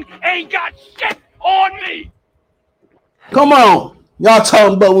Kong ain't got shit on me. Come on. Y'all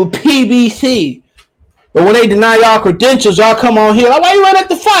talking about with PBC. But when they deny y'all credentials, y'all come on here. Like, why you right at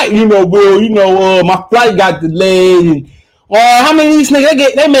the fight? My flight got delayed. And, how many of these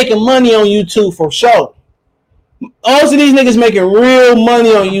niggas, they making money on YouTube for sure. Most of these niggas making real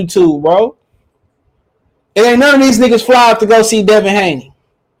money on YouTube, bro. It ain't none of these niggas fly out to go see Devin Haney.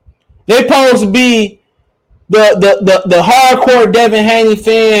 They supposed to be the hardcore Devin Haney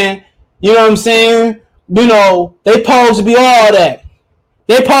fan. You know what I'm saying? You know, they supposed to be all that.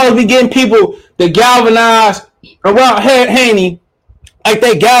 They supposed to be getting people to galvanize around Haney like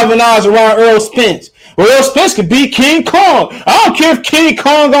they galvanize around Earl Spence. Well, Earl Spence could beat King Kong. I don't care if King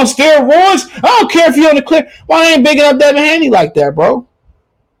Kong on steroids. I don't care if he on the clip. Why ain't bigging up Devin Haney like that, bro?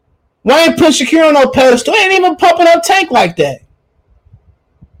 Why ain't put Shakir on no pedestal? Ain't even pumping up Tank like that.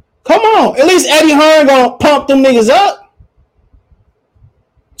 Come on. At least Eddie Hearn gonna pump them niggas up.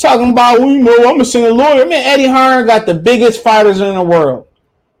 So Talking about, well, you know, I'm a single lawyer. Man, Eddie Hearn got the biggest fighters in the world.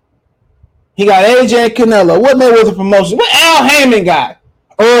 He got AJ and Canelo. What Mayweather promotion? What Al Heyman got?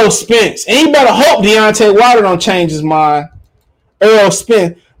 Earl Spence. And he better hope Deontay Wilder don't change his mind. Earl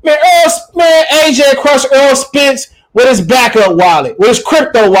Spence. Man, AJ crushed Earl Spence with his backup wallet, with his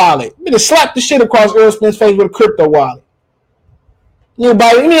crypto wallet. Man, slap the shit across Earl Spence's face with a crypto wallet. He can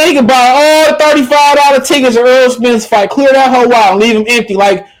buy all the $35 tickets of Earl Spence fight, clear that whole wallet, and leave him empty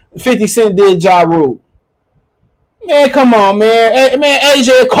like 50 Cent did Ja Rule. Man, come on, man. Man,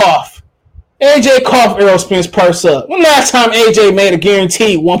 AJ cough. AJ cough Earl Spence purse up. When last time AJ made a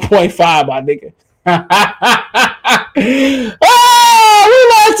guaranteed 1.5, my nigga? Oh, we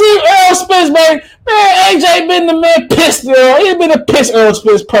like to Earl Spence, man. Man, AJ been the man pissed Earl. He been to piss Earl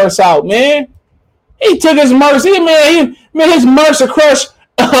Spence purse out, man. He took his mercy, man. His mercy crushed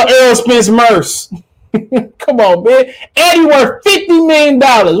Earl Spence merce. Come on, man. Eddie worth $50 million.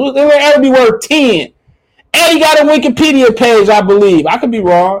 Eddie be worth 10. Eddie got a Wikipedia page, I believe. I could be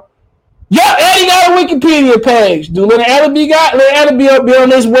wrong. Yeah, Eddie got a Wikipedia page. Do Leonard Ellerbe be on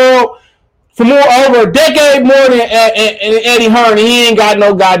this world for over a decade more than Eddie Hearn. He ain't got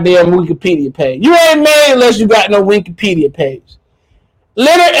no goddamn Wikipedia page. You ain't made unless you got no Wikipedia page.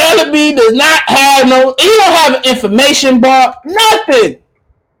 Leonard Ellerbe does not have no. He don't have an information bar. Nothing.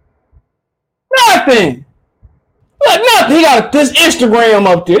 Nothing. He got this Instagram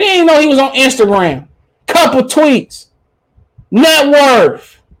up there. They didn't know he was on Instagram. Couple tweets. Net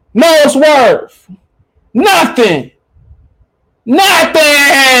worth. Most worth. Nothing.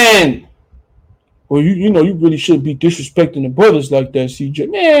 Nothing. Well, you know you really shouldn't be disrespecting the brothers like that, CJ.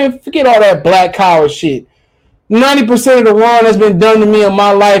 Man, forget all that black collar shit. 90% of the wrong that's been done to me in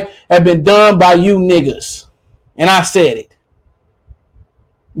my life have been done by you niggas. And I said it.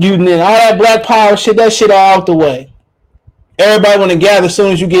 You niggas, all that black power shit, that shit all out the way. Everybody want to gather as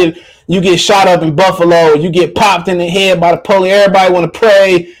soon as you get shot up in Buffalo, you get popped in the head by the police. Everybody want to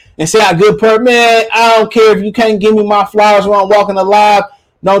pray and say how good person. Man, I don't care if you can't give me my flowers when I'm walking alive.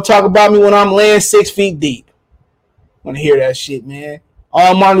 Don't talk about me when I'm laying 6 feet deep. I want to hear that shit, man.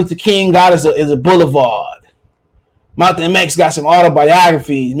 All Martin Luther King got is a boulevard. Malcolm X got some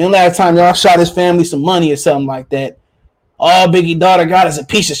autobiographies. Man, last time y'all shot his family some money or something like that. All Biggie daughter got is a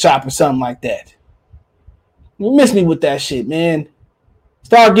pizza shop or something like that. You miss me with that shit, man.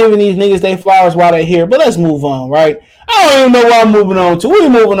 Start giving these niggas their flowers while they're here. But let's move on, right? I don't even know what I'm moving on to. Who we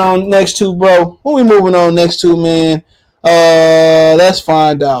moving on next to, bro? Who we moving on next to, man? Let's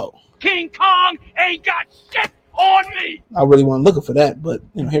find out. King Kong ain't got shit on me. I really wasn't looking for that, but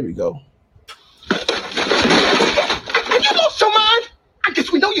here we go. You lost your mind? I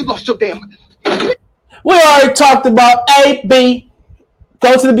guess we know you lost your damn mind. We already talked about AB.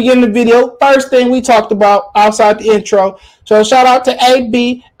 Go to the beginning of the video. First thing we talked about outside the intro. So shout out to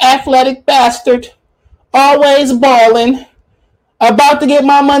AB, athletic bastard, always balling. About to get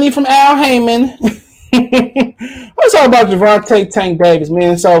my money from Al Heyman. Let's talk about Gervonta Tank Davis,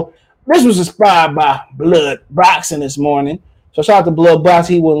 man. So this was inspired by Blood Boxing this morning. So shout out to Blood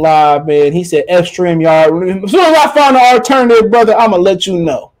Boxing. He went live, man. He said StreamYard. As soon as I find an alternative, brother, I'm going to let you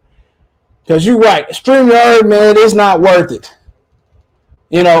know. Because you're right. StreamYard, man, it's not worth it.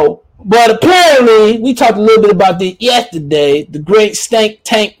 You know, but apparently, we talked a little bit about this yesterday. The great Stank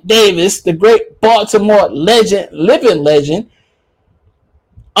Tank Davis, the great Baltimore legend, living legend,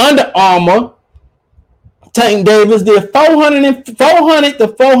 Under Armour, Tank Davis did 400 to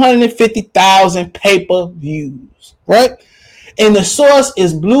 450,000 pay-per-views, right? And the source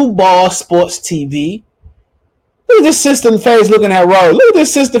is Blue Ball Sports TV. Look at this sister face looking at Rose. Look at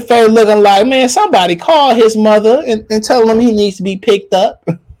this sister face looking like, man, somebody call his mother and tell him he needs to be picked up.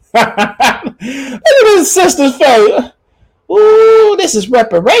 Look at this sister's face. Ooh, this is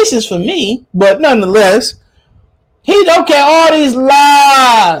reparations for me. But nonetheless, all these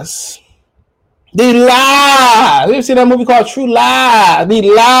lies. The lies. You ever see that movie called True Lies? The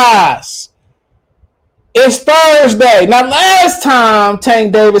lies. It's Thursday. Now, last time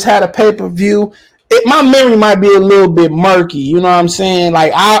Tank Davis had a pay-per-view, my memory might be a little bit murky. You know what I'm saying?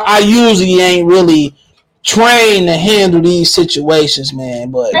 Like, I usually ain't really trained to handle these situations,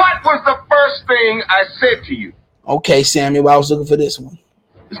 man. But what was the first thing I said to you? Okay, Samuel, I was looking for this one.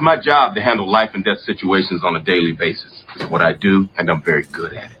 It's my job to handle life and death situations on a daily basis. It's what I do, and I'm very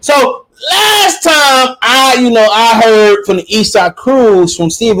good at it. So, last time I heard from the Eastside Crews, from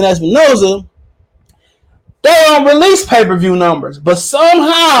Steven Espinoza, they don't release pay-per-view numbers, but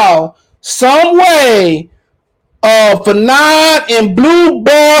somehow, some way, Fanad and Blue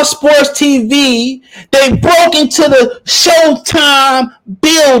Ball Sports TV, they broke into the Showtime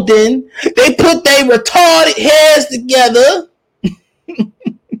building. They put their retarded heads together.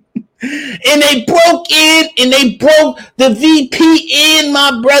 and they broke in and they broke the VP in,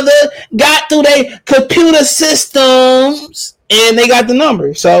 my brother. Got through their computer systems and they got the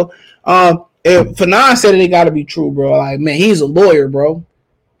number. So if Fanon said it got to be true, bro. Like, man, he's a lawyer, bro.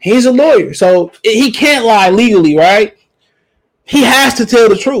 He's a lawyer, so he can't lie legally, right? He has to tell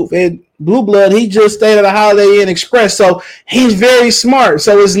the truth. And Blue Blood, he just stayed at a Holiday Inn Express, so he's very smart.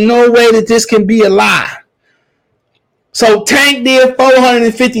 So there's no way that this can be a lie. So Tank did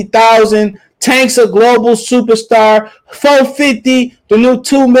 $450,000. Tank's a global superstar. $450, the new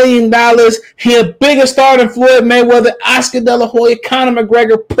 $2 million. He a bigger star than Floyd Mayweather, Oscar De La Hoya, Conor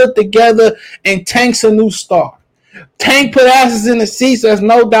McGregor put together, and Tank's a new star. Tank put asses in the seats. There's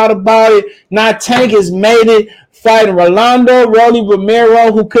no doubt about it. Now Tank has made it, fighting Rolando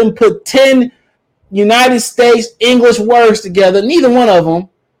Romero, who couldn't put 10 United States English words together. Neither one of them.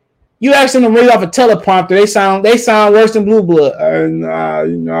 You ask them to read off a teleprompter, they sound worse than Blue Blood.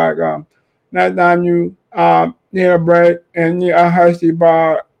 That time you break and you Hershey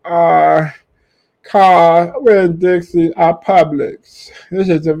bar car with Dixie Publix. This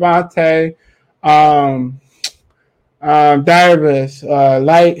is Devontae Davis,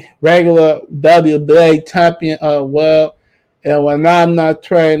 light regular WBA champion world. And when I'm not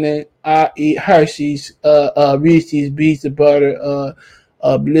training, I eat Hershey's Reese's Beats of Butter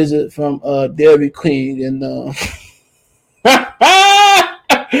Blizzard from Dairy Queen and oh,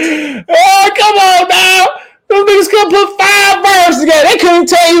 come on now. Those niggas couldn't put 5 verbs together. They couldn't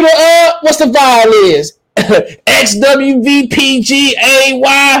tell you what's the vowel is. XWVPGAY.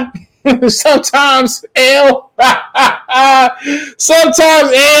 Sometimes L.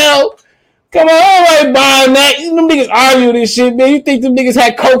 Sometimes L. Come on, I ain't buying that. Them niggas argue this shit, man. You think them niggas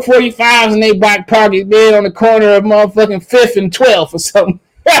had Coke 45s in their back pocket, man, on the corner of motherfucking 5th and 12th or something.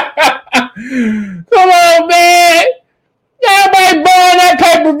 Come on, man. Everybody buying that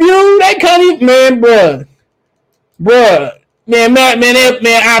pay-per-view. They can't even, man, bruh. Man,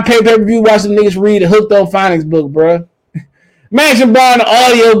 I pay pay-per-view, watch them niggas read the Hooked on Phonics book, bruh. Imagine buying the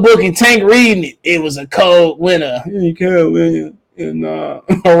audio book and Tank reading it. It was a cold winter. You can't win. And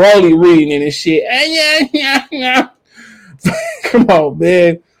Rolly reading it and shit. Yeah. Come on,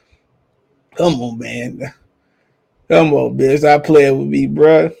 man. Stop playing with me,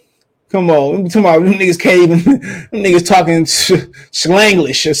 bruh. Come on. Them niggas can't even. Them niggas talking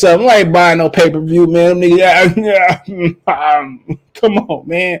Schlanglish or something. I ain't buying no pay-per-view, man. Them niggas. Come on,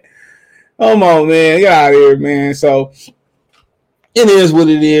 man. Get out of here, man. So it is what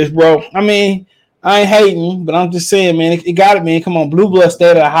it is, bro. I mean, I ain't hating, but I'm just saying, man, it got it, man. Come on, Blue Blood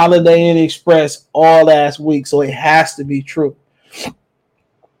stayed at Holiday Inn Express all last week, so it has to be true.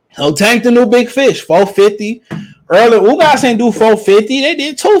 So Tank the new big fish, 450. Earlier, Ugas ain't do 450. They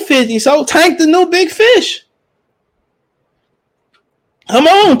did 250. So Tank the new big fish. Come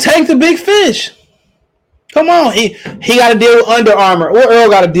on, Tank the big fish. Come on, he got to deal with Under Armour. Or Earl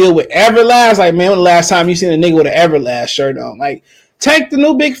got to deal with Everlast. Like, man, when the last time you seen a nigga with an Everlast shirt on? Like, Tank the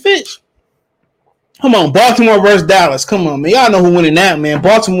new big fish. Come on, Baltimore versus Dallas. Come on, man. Y'all know who winning that, man.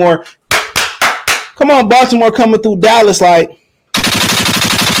 Baltimore. Come on, Baltimore coming through Dallas like.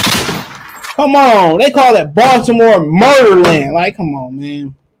 Come on. They call that Baltimore Murderland. Like, come on,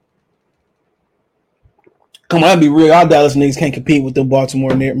 man. Come on, that'd be real. Our Dallas niggas can't compete with them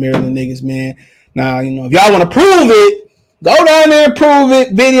Baltimore Maryland niggas, man. Now, if y'all want to prove it, go down there and prove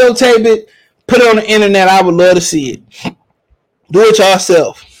it, videotape it, put it on the internet. I would love to see it. Do it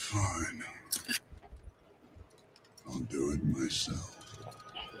yourself.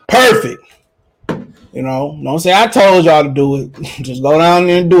 Perfect. Don't say I told y'all to do it. Just go down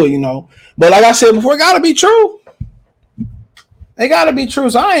there and do it, But like I said before, it got to be true. It got to be true.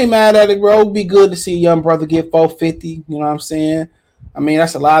 So I ain't mad at it, bro. It'd be good to see a young brother get 450. You know what I'm saying? I mean,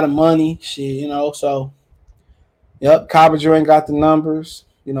 that's a lot of money. Shit, So, yep, Coppinger ain't got the numbers.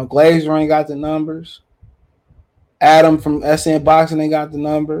 Glazer ain't got the numbers. Adam from SN Boxing ain't got the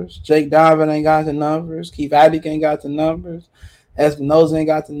numbers. Jake Donovan ain't got the numbers. Keith Addick ain't got the numbers. Espinoza ain't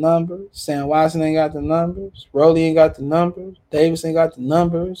got the numbers. Sam Watson ain't got the numbers. Rolly ain't got the numbers. Davis ain't got the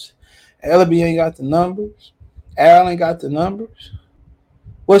numbers. Ellerbe ain't got the numbers. Al ain't got the numbers.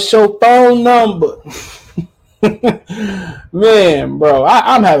 What's your phone number? Man, bro,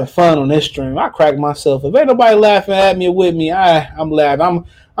 I'm having fun on this stream. I crack myself. If ain't nobody laughing at me or with me, I'm laughing.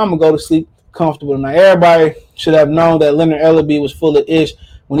 I'm going to go to sleep comfortable tonight. Everybody should have known that Leonard Ellerbe was full of ish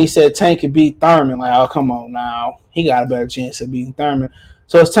when he said Tank could beat Thurman. Like, oh, come on now. He got a better chance of beating Thurman.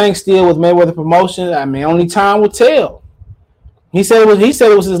 So is Tank still with Mayweather Promotions? I mean, only time will tell. He said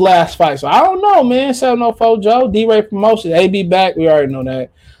it was his last fight. So I don't know, man. 704 Joe, D-Ray Promotions. AB back. We already know that.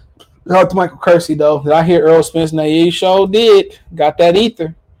 Shout out to Michael Kersey, though. Did I hear Earl Spence? Now, he sure did. Got that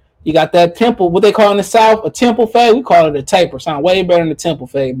ether. You got that temple, what they call in the South, a temple fade. We call it a taper. Sound way better than the temple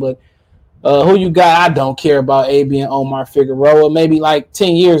fade. But who you got? I don't care about AB and Omar Figueroa. Maybe like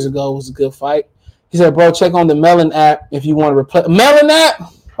 10 years ago was a good fight. He said, bro, check on the Melon app if you want to replace. Melon app?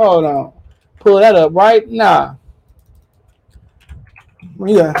 Hold on. Pull that up right now.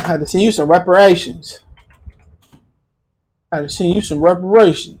 Yeah, I had to send you some reparations.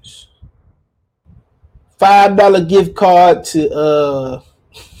 $5 gift card to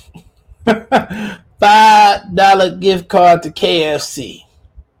 $5 gift card to KFC.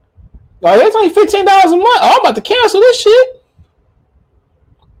 Oh, that's only $15 a month. Oh, I'm about to cancel this shit.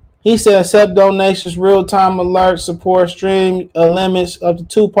 He said accept donations, real-time alert, support stream limits up to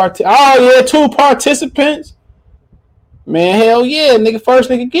 2 2 participants. Man, hell yeah, nigga.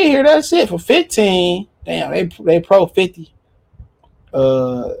 First nigga get here, that's it for 15. Damn, they pro 50.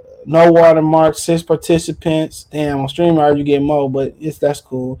 No watermark, 6 participants. Damn, on StreamYard you get more, but that's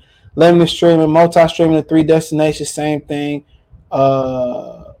cool. Limited streaming, multi-streaming to 3 destinations, same thing.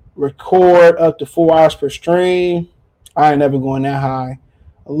 Record up to 4 hours per stream. I ain't never going that high.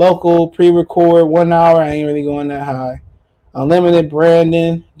 A local pre-record 1 hour. I ain't really going that high. Unlimited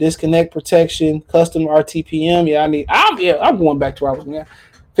branding, disconnect protection, custom RTPM. Yeah, I'm going back to where I was now.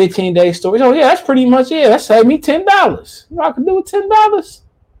 15-day storage. Oh yeah, that's pretty much it. That saved me $10. You know what I can do with $10?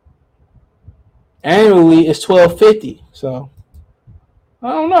 Annually, it's $12.50. So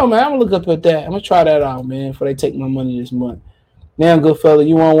I don't know, man. I'm gonna look up at that. I'm gonna try that out, man, before they take my money this month. Now, good fella,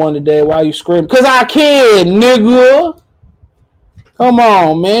 you want one today? Why you screaming? Cause I can, nigga. Come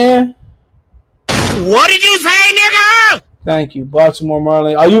on, man. What did you say, nigga? Thank you, Baltimore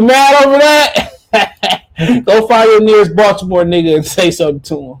Marlin. Are you mad over that? Go find your nearest Baltimore nigga and say something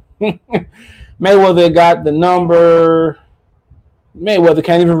to him. Mayweather got the number. Mayweather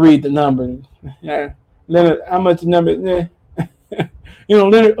can't even read the number. Yeah, Leonard, how much the number? Yeah. You know,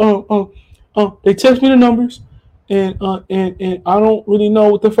 Leonard. They text me the numbers, and I don't really know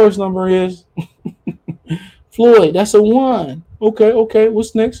what the first number is. Floyd, that's a 1. Okay.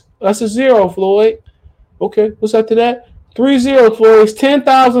 What's next? That's a 0, Floyd. Okay, what's after that? 3-0, Floyd. It's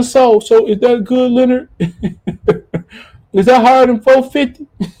 10,000 sold. So is that good, Leonard? Is that higher than 450?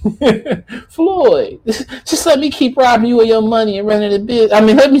 Floyd, just let me keep robbing you of your money and running the business. I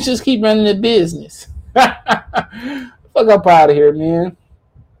mean, let me just keep running the business. Fuck up out of here, man.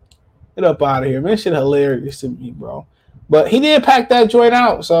 Get up out of here, man. Shit hilarious to me, bro. But he did pack that joint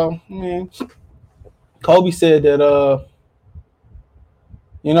out, so man. Kobe said that oh,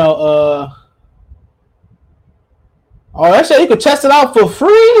 that shit, you could test it out for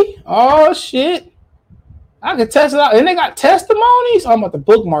free. Oh shit. I could test it out. And they got testimonies. I'm about to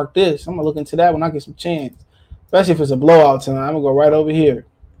bookmark this. I'm gonna look into that when I get some chance. Especially if it's a blowout tonight. I'm gonna go right over here.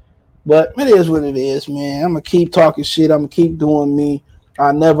 But it is what it is, man. I'm gonna keep talking shit. I'm gonna keep doing me.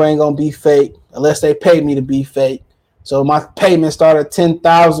 I never ain't gonna be fake unless they pay me to be fake. So my payment started at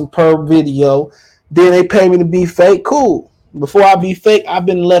 $10,000 per video. Then they pay me to be fake. Cool. Before I be fake, I've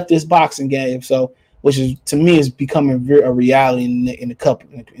been left this boxing game. So, which is to me is becoming a reality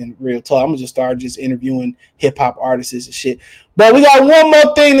in real talk. I'm gonna just start interviewing hip hop artists and shit. But we got one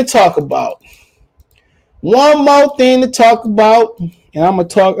more thing to talk about. And I'm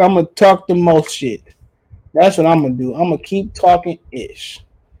gonna talk the most shit. That's what I'm gonna do. I'm gonna keep talking ish.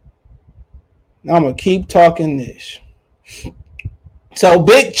 I'm gonna keep talking this. So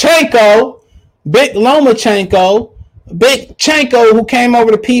Big Lomachenko, who came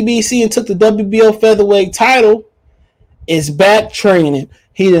over to PBC and took the WBO featherweight title, is back training.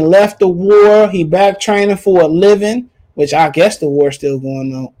 He done left the war. He back training for a living, which I guess the war's still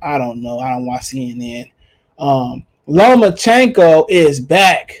going on. I don't know. I don't watch CNN. Lomachenko is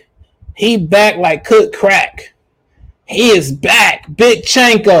back. He back like cook crack. He is back. Big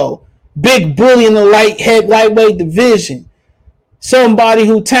Chanko, big bully in the lightweight division. Somebody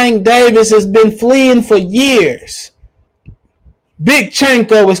who Tank Davis has been fleeing for years. Big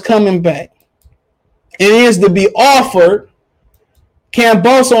Chanko is coming back. It is to be offered.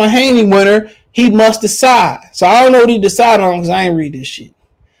 Kamboso and Haney winner, he must decide. So I don't know what he decided on because I ain't read this shit.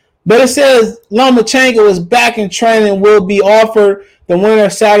 But it says Lomachenko is back in training and will be offered the winner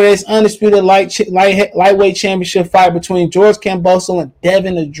of Saturday's undisputed lightweight championship fight between George Kamboso and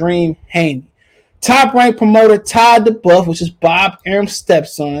Devin the Dream Haney. Top-ranked promoter Todd DeBuff, which is Bob Arum's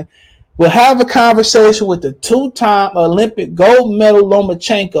stepson, will have a conversation with the 2-time Olympic gold medal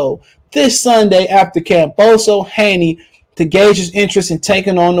Lomachenko this Sunday after Kamboso Haney to gauge his interest in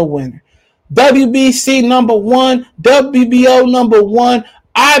taking on the winner. WBC number 1, WBO number 1,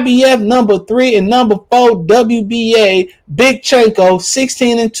 IBF number 3 and number 4 WBA Big Chenko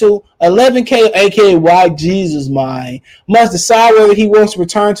 16-2, 11 KO, aka Why Jesus Mine, must decide whether he wants to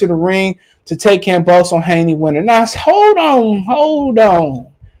return to the ring to take Kamboso Haney winner. Now hold on.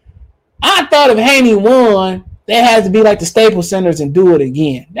 I thought if Haney won, they had to be like the Staples Centers and do it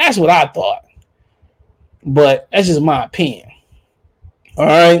again. That's what I thought. But that's just my opinion. All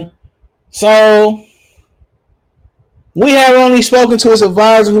right. So we have only spoken to his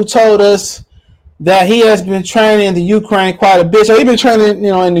advisor who told us that he has been training in the Ukraine quite a bit. So he's been training,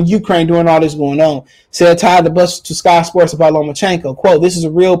 in the Ukraine during all this going on. Said tied the bus to Sky Sports about Lomachenko. Quote, this is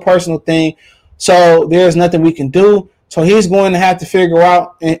a real personal thing, so there's nothing we can do. So he's going to have to figure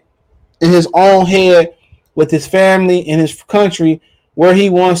out in his own head with his family and his country where he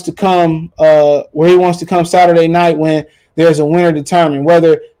wants to come Saturday night when there's a winner determined,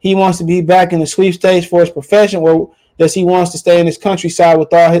 whether he wants to be back in the sweepstakes for his profession or does he wants to stay in his countryside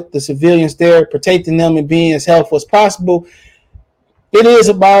with all the civilians there, protecting them and being as helpful as possible. It is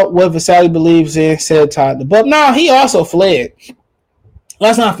about what Vasily believes in, said Todd. But now he also fled.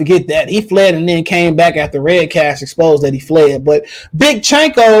 Let's not forget that. He fled and then came back after Red Cash exposed that he fled. But Big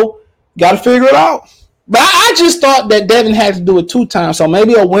Chenko got to figure it out. But I just thought that Devin had to do it 2 times. So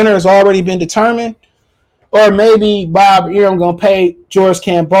maybe a winner has already been determined. Or maybe Bob Arum going to pay George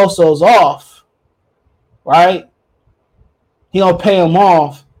Kambosos off. Right? He going to pay him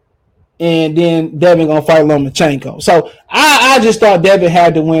off. And then Devin going to fight Lomachenko. So I just thought Devin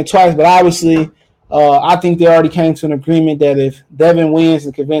had to win twice. But obviously, I think they already came to an agreement that if Devin wins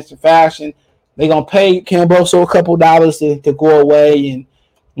in convincing fashion, they're going to pay Kamboso a couple dollars to go away. And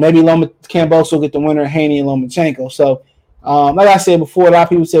maybe Kamboso get the winner of Haney and Lomachenko. So, like I said before, a lot of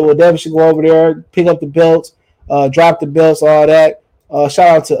people said, well, Devin should go over there, pick up the belts, drop the belts, all that. Shout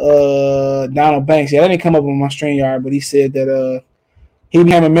out to Donald Banks. Yeah, that didn't come up on my StreamYard, but he said that he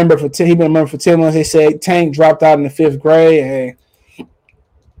became a member for 10 months. They said Tank dropped out in the 5th grade. Hey,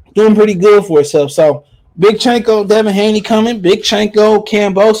 doing pretty good for himself. So Big Chenko, Devin Haney coming. Big Chenko,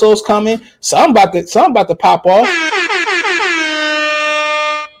 Kamboso's coming. Something about to pop off.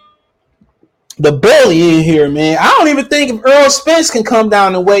 The bully in here, man. I don't even think if Earl Spence can come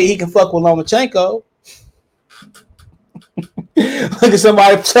down the way he can fuck with Lomachenko. Look at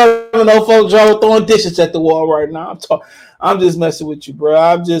somebody telling old folks Joe throwing dishes at the wall right now. I'm just messing with you, bro.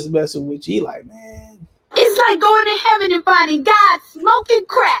 I'm just messing with you. He like, man. It's like going to heaven and finding God smoking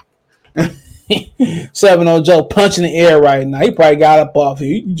crack. 7-0 Joe punching the air right now. He probably got up off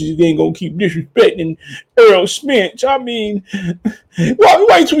here. You just ain't gonna keep disrespecting Earl Spence. I mean,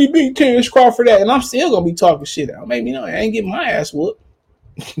 why till we beat Terrence Crawford that? And I'm still gonna be talking shit out. Maybe I ain't getting my ass whooped.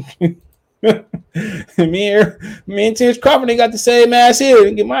 me and Terrence Crawford ain't got the same ass here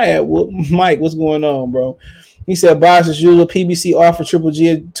and get my ass whooped. Mike, what's going on, bro? He said, Boss, as usual, PBC offered Triple G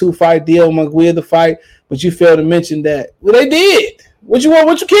a 2-fight deal, Munguia the fight, but you failed to mention that. Well, they did. What you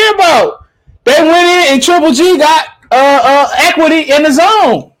care about? They went in and Triple G got equity in the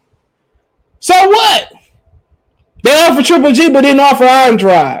zone. So what? They offered Triple G, but didn't offer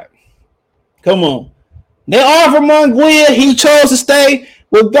Andrade. Come on. They offered Munguia. He chose to stay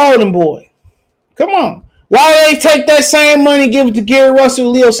with Golden Boy. Come on. Why they take that same money and give it to Gary Russell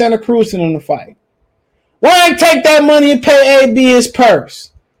and Leo Santa Cruz in the fight? Why they take that money and pay AB his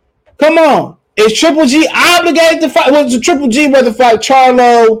purse? Come on. Is Triple G obligated to fight? Was Triple G rather fight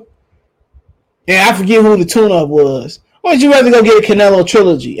Charlo? Yeah, I forget who the tune-up was. Or would you rather go get a Canelo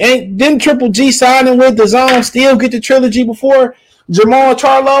trilogy? Didn't Triple G signing with the Zone still get the trilogy before Jermall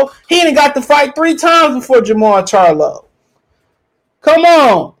Charlo? He done got to fight 3 times before Jermall Charlo. Come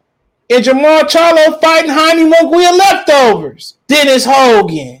on. And Jermall Charlo fighting Haney Munguia leftovers. Dennis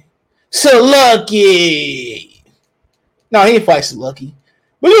Hogan. Lucky. No, he ain't fight Lucky.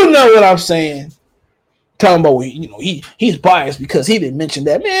 But you know what I'm saying. Talking about, he's biased because he didn't mention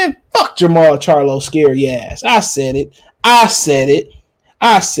that. Man, fuck Jermall Charlo scary ass. I said it.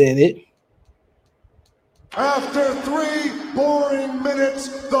 After 3 boring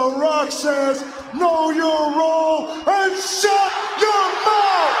minutes, The Rock says, know your role and shut your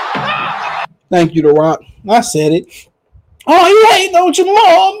mouth. Thank you, The Rock. I said it. Oh, you ain't no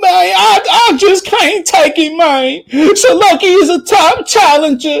Jermall, man. I just can't take it, man. So Lucky is a top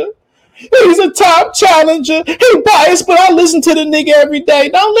challenger. He's a top challenger. He biased, but I listen to the nigga every day.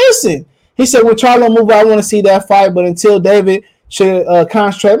 Don't listen. He said, when Charlo move, I want to see that fight, but until David should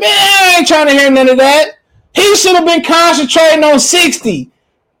concentrate. Man, I ain't trying to hear none of that. He should have been concentrating on 60.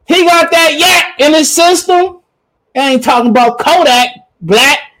 He got that yak in his system. I ain't talking about Kodak,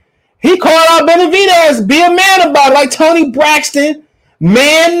 Black. He called out Benavidez. Be a man about it, like Tony Braxton.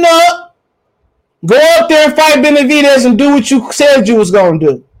 Man up. Go up there and fight Benavidez and do what you said you was going to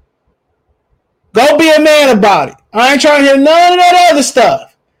do. Go be a man about it. I ain't trying to hear none of that other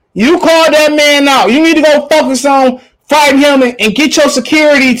stuff. You called that man out. You need to go focus on fighting him and get your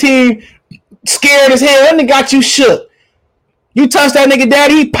security team scared as hell. That nigga got you shook. You touched that nigga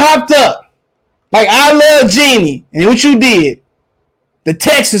daddy, he popped up. Like I love Genie. And what you did. The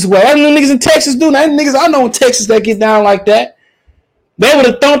Texas way. That's what niggas in Texas do. That niggas I know in Texas that get down like that. They would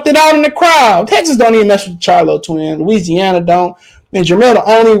have thumped it out in the crowd. Texas don't even mess with the Charlo twins. Louisiana don't. And Jermall the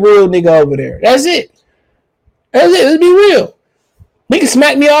only real nigga over there. That's it. That's it. Let's be real. He can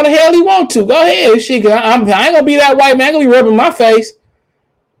smack me all the hell he want to. Go ahead. Shit, I ain't gonna be that white man. I ain't gonna be rubbing my face.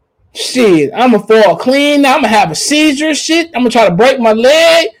 Shit, I'm gonna fall clean. I'm gonna have a seizure. Shit, I'm gonna try to break my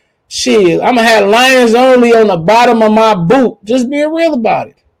leg. Shit, I'm gonna have lines only on the bottom of my boot. Just being real about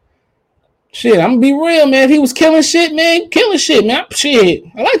it. Shit, I'm gonna be real, man. If he was killing shit, man, Shit,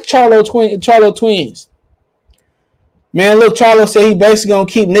 I like Charlo twins. Man, look, Charlo said he basically gonna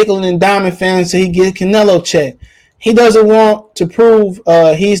keep nickel and diamond fans until he get Canelo check. He doesn't want to prove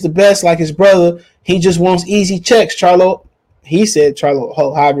he's the best like his brother. He just wants easy checks, Charlo. He said Charlo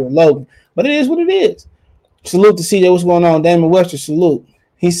Javier Logan. But it is what it is. Salute to CJ. What's going on? Damon Webster, salute.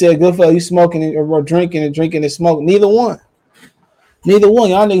 He said, good fella, you smoking or drinking and smoking. Neither one. Y'all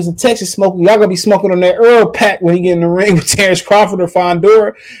niggas in Texas smoking. Y'all gonna be smoking on that Earl pack when he get in the ring with Terrence Crawford or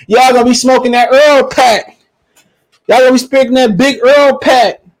Fondora. Y'all gonna be smoking that Earl pack. Y'all gonna be speaking that big Earl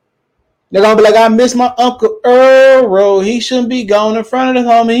pack. They're gonna be like, I miss my Uncle Earl. He shouldn't be going in front of the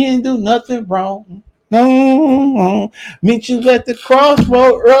homie. He ain't do nothing wrong. No. Meet you at the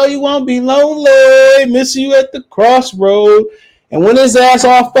crossroad. Earl, you won't be lonely. Miss you at the crossroad. And when his ass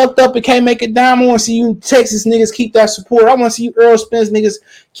all fucked up and can't make it down, I want to see you Texas niggas keep that support. I want to see you Earl Spence niggas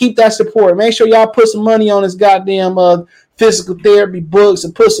keep that support. Make sure y'all put some money on his goddamn physical therapy books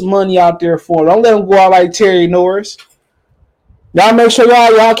and put some money out there for him. Don't let him go out like Terry Norris. Y'all make sure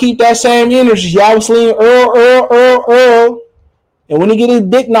y'all keep that same energy. Y'all was leaning Earl. And when he get his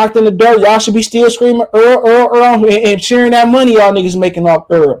dick knocked in the dirt, y'all should be still screaming Earl, and sharing that money y'all niggas making off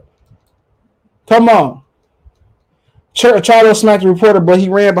Earl. Come on. Charlo smacked the reporter, but he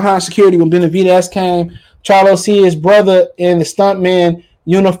ran behind security when Benavidez came. Charlo see his brother and the stuntman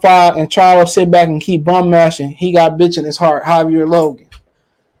unify, and Charlo sit back and keep bum mashing. He got bitch in his heart. Javier Logan.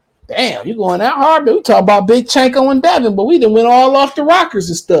 Damn, you going that hard? But we talk about Big Chanko and Devin, but we done went all off the rockers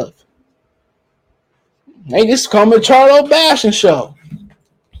and stuff. Hey, this is coming a Charlo bashing show.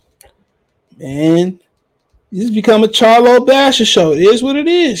 Man, this has become a Charlo bashing show. It is what it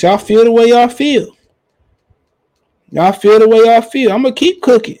is. Y'all feel the way y'all feel. I'm going to keep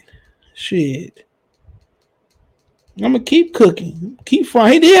cooking. Shit. I'm going to keep cooking. Keep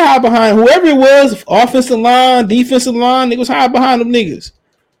frying. He did hide behind whoever it was, offensive line, defensive line, niggas hide behind them niggas.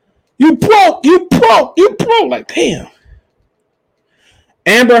 You broke. Like, damn.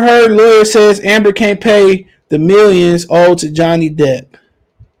 Amber Heard lawyer says Amber can't pay the millions owed to Johnny Depp.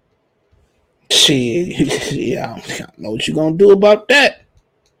 Shit. Yeah, I don't know what you going to do about that.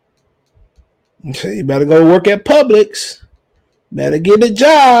 So you better go work at Publix. Better get a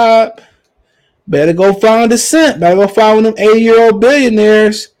job. Better go find a cent. Better go find them 80-year-old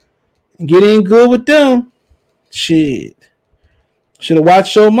billionaires and get in good with them. Shit. Should have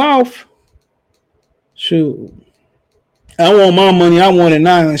watched your mouth. Shoot. I want my money. I want it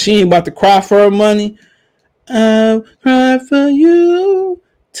now. She ain't about to cry for her money. I'll cry for you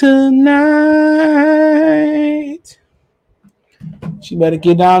tonight. She better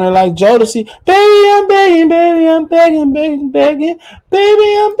get down there like Jodeci. Baby, I'm begging. Baby,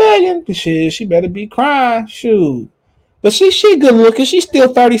 I'm begging. Shit, she better be crying. Shoot. But she good looking. She's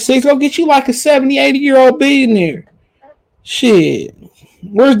still 36. Go get you like a 70, 80-year-old billionaire. Shit.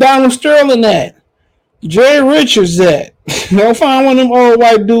 Where's Donald Sterling at? Jerry Richards at? Don't find one of them old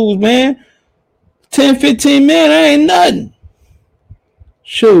white dudes, man. 10, 15 men, that ain't nothing.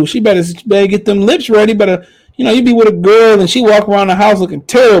 Shoot, she better get them lips ready. Better, you be with a girl and she walk around the house looking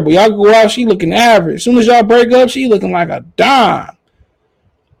terrible. Y'all go out, she looking average. As soon as y'all break up, she looking like a dime.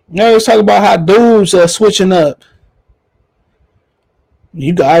 Let's talk about how dudes are switching up.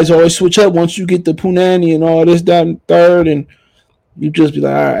 You guys always switch up once you get the punani and all this, that, and third, and you just be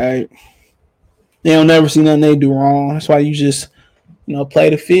like, all right. They don't never see nothing they do wrong. That's why you just, play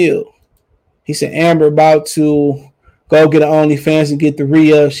the field. He said Amber about to go get an OnlyFans and get the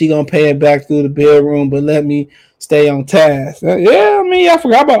re-up. She gonna pay it back through the bedroom, but let me stay on task. Yeah, I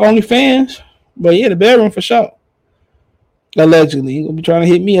forgot about OnlyFans. But yeah, the bedroom for sure. Allegedly. He gonna be trying to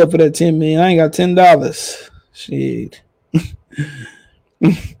hit me up for that $10 million. I ain't got $10. Shit.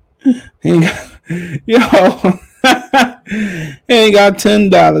 Yo. He ain't got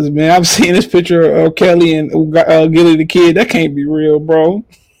 $10, man. I've seen this picture of Kelly and Gilly the Kid. That can't be real, bro.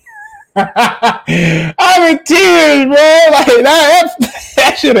 I'm in tears, bro. Like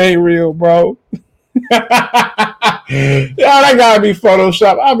that shit ain't real, bro. That gotta be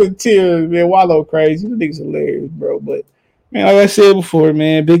Photoshop. I'm in tears, man. Wallow crazy. This nigga's hilarious, bro. But man, like I said before,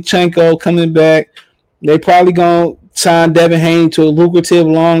 man, Big Chenko coming back. They probably gonna sign Devin Haney to a lucrative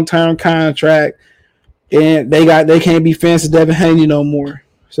long-term contract, and they can't be fans of Devin Haney no more.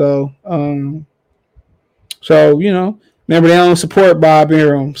 So you know, remember they don't support Bob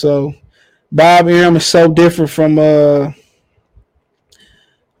Arum. So Bob Arum is so different from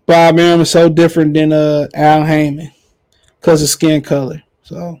Bob Arum is so different than Al Heyman because of skin color.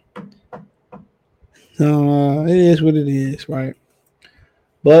 So it is what it is, right?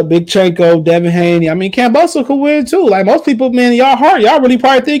 But Big Chenko, Devin Haney, I mean, Kamboso could win too. Like most people, man, y'all really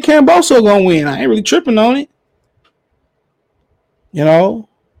probably think Kamboso gonna win. I ain't really tripping on it. You know,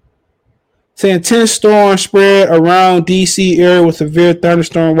 saying 10 storm spread around DC area with severe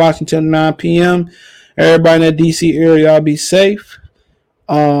thunderstorm watching till 9 p.m. Everybody in that DC area, y'all be safe.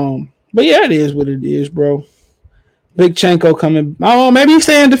 But yeah, it is what it is, bro. Big Chenko coming. Oh, maybe he's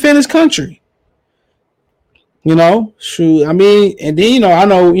staying to defend his country. You know, shoot. I mean, and then, you know, I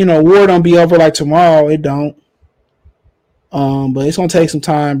know, you know, war don't be over like tomorrow. It don't. But it's gonna take some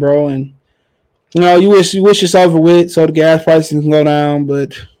time, bro. And you know, you wish it's over with so the gas prices can go down,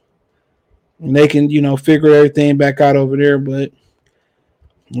 but they can, you know, figure everything back out over there. But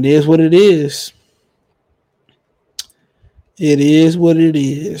it is what it is. It is what it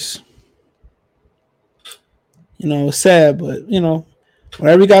is. You know, it's sad, but you know,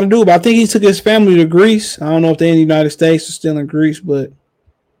 whatever you got to do. But I think he took his family to Greece. I don't know if they're in the United States or still in Greece, but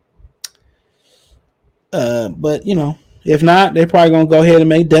you know, if not, they're probably gonna go ahead and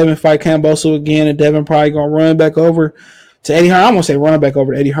make Devin fight Kamboso again, and Devin probably gonna run back over to Eddie Hearn. I'm gonna say run back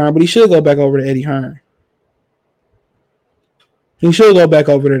over to Eddie Hearn, but he should go back over to Eddie Hearn. He should go back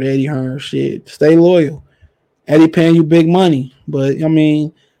over to Eddie Hearn. Shit, stay loyal. Eddie paying you big money, but I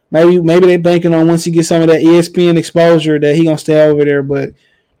mean, maybe they banking on once he gets some of that ESPN exposure that he gonna stay over there. But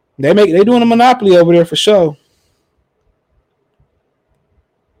they doing a monopoly over there for sure.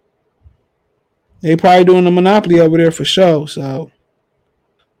 They probably doing a monopoly over there for sure. So,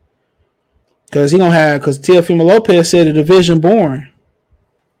 because Teofimo Lopez said the division boring.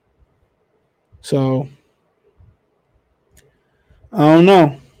 So, I don't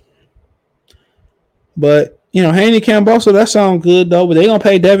know. But you know, Haney Kamboso, that sounds good though. But they gonna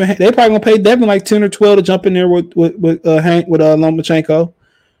pay Devin. They probably gonna pay Devin like 10 or 12 to jump in there with Lomachenko.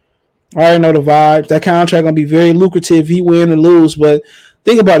 I already know the vibes. That contract gonna be very lucrative if he win or lose. But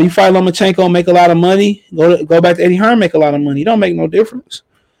think about it. You fight Lomachenko, make a lot of money. Go back to Eddie Hearn, make a lot of money. It don't make no difference.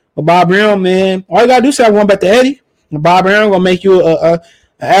 But Bob Arum, man, all you gotta do is say I'm going back to Eddie. And Bob Arum gonna make you an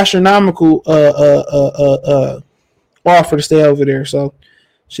astronomical offer to stay over there. So,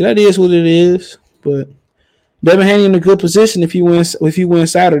 that is what it is. But Devin Haney in a good position if he wins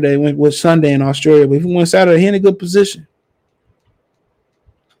Saturday, with Sunday in Australia. But if he wins Saturday, he in a good position.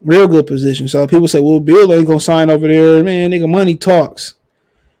 Real good position. So people say, well, Bill ain't gonna sign over there. Man, nigga, money talks.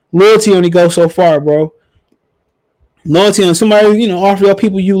 Loyalty only goes so far, bro. Loyalty on somebody, you know, offer your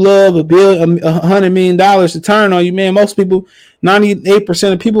people you love $100 million to turn on you, man. Most people,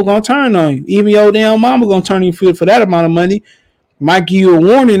 98% of people gonna turn on you. Even your damn mama gonna turn you for that amount of money. Might give you a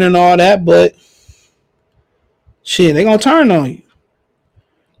warning and all that, but shit, they gonna turn on you.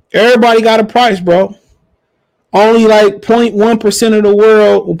 Everybody got a price, bro. Only like 0.1% of the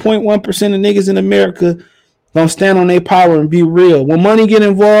world or 0.1% of niggas in America gonna stand on their power and be real. When money get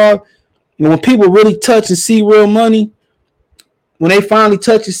involved, and when people really touch and see real money, when they finally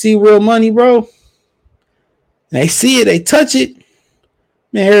touch and see real money, bro, and they see it, they touch it,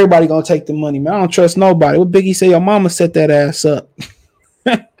 man, everybody gonna take the money, man. I don't trust nobody. What Biggie say? Your mama set that ass up.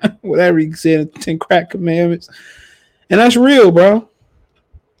 Whatever he said, 10 crack commandments. And that's real, bro.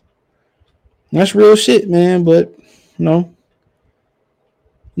 That's real shit, man. But you know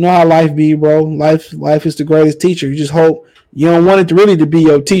how life be, bro. Life is the greatest teacher. You just hope you don't want it to really to be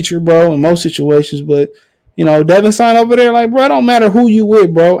your teacher, bro, in most situations. But you know, Devin signed over there, like, bro, it don't matter who you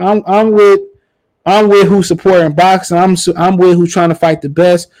with, bro. I'm with who supporting boxing. I'm with who trying to fight the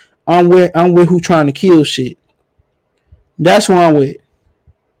best. I'm with who trying to kill shit. That's who I'm with.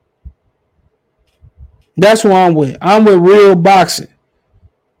 That's who I'm with. I'm with real boxing.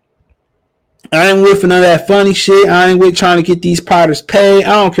 I ain't with none of that funny shit. I ain't with trying to get these fighters paid.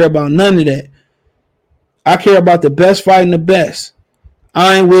 I don't care about none of that. I care about the best fighting the best.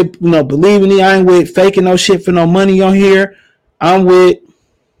 I ain't with, you know, believing it. I ain't with faking no shit for no money on here. I'm with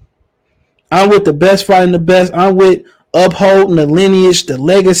I'm with the best fighting the best. I'm with upholding the lineage, the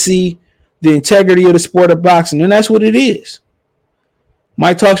legacy, the integrity of the sport of boxing. And that's what it is.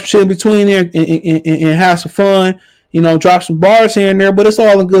 Might talk some shit in between there and have some fun. You know, drop some bars here and there, but it's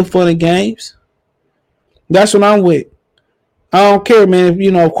all in good fun and games. That's what I'm with. I don't care, man.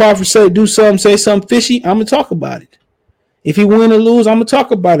 If Crawford say do something, say something fishy, I'm gonna talk about it. If he win or lose, I'm gonna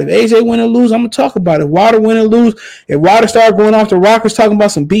talk about it. If AJ win or lose, I'm gonna talk about it. If Wilder win or lose, if Wilder start going off the rockers talking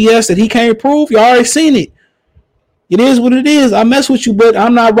about some BS that he can't prove, you already seen it. It is what it is. I mess with you, but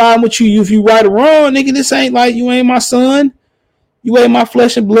I'm not riding with you. If you right or wrong, nigga, this ain't like you ain't my son. You ain't my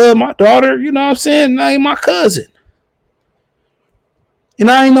flesh and blood, my daughter. You know what I'm saying? I ain't my cousin. And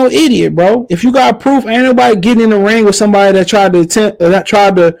I ain't no idiot, bro. If you got proof, ain't nobody getting in the ring with somebody that tried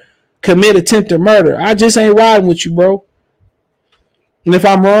to commit attempted murder. I just ain't riding with you, bro. And if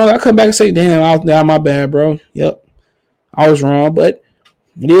I'm wrong, I come back and say, damn, my bad, bro. Yep, I was wrong, but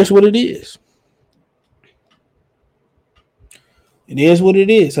it is what it is. It is what it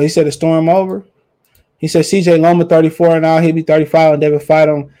is. So he said the storm over. He said CJ Loma 34 now. He'll be 35 and David fight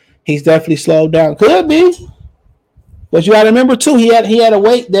him. He's definitely slowed down. Could be. But you got to remember, too, he had a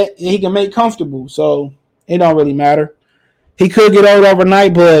weight that he can make comfortable. So it don't really matter. He could get old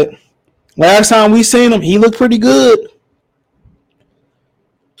overnight, but last time we seen him, he looked pretty good.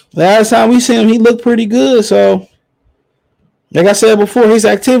 He looked pretty good. So, like I said before, his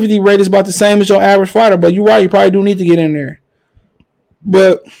activity rate is about the same as your average fighter. But you're right, you probably do need to get in there.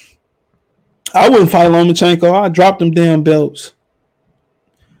 But I wouldn't fight Lomachenko. I'd drop them damn belts.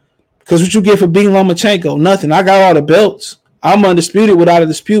 Because what you get for beating Lomachenko? Nothing. I got all the belts. I'm undisputed without a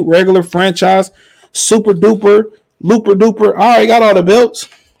dispute. Regular, franchise, super duper, looper duper. I already got all the belts.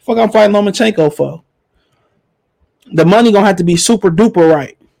 Fuck I'm fighting Lomachenko for. The money gonna have to be super duper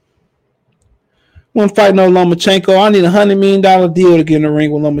right. Wouldn't fight no Lomachenko. I need $100 million deal to get in the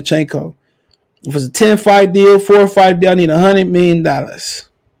ring with Lomachenko. If it's a 10-fight deal, 4-fight deal, I need $100 million. That's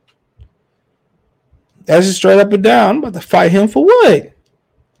just straight up and down. I'm about to fight him for what?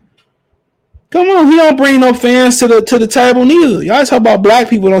 Come on, he don't bring no fans to the table neither. Y'all talk about black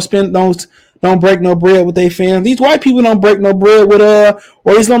people don't break no bread with their fans. These white people don't break no bread with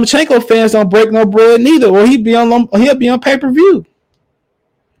or these Lomachenko fans don't break no bread neither. Or he'll be on pay-per-view.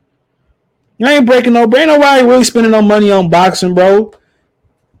 You ain't breaking no bread. Ain't nobody really spending no money on boxing, bro.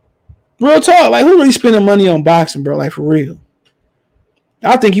 Real talk, like who really spending money on boxing, bro? Like for real.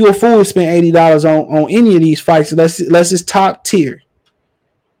 I think you a fool to spend $80 on any of these fights unless it's top tier.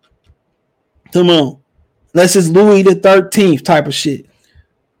 Come on. Unless it's Louis the 13th type of shit.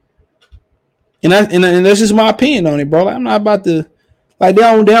 And that's just my opinion on it, bro. Like, I'm not about to they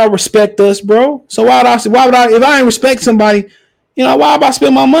don't respect us, bro. So why would I if I ain't respect somebody, why would I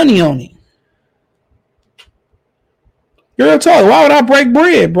spend my money on it? You're real talk. Why would I break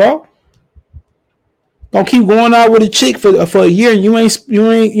bread, bro? Gonna keep going out with a chick for a year and you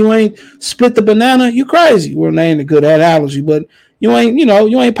ain't split the banana? You crazy. Well, they ain't a good analogy, but you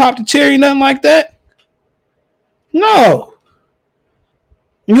ain't popped the cherry, nothing like that. No.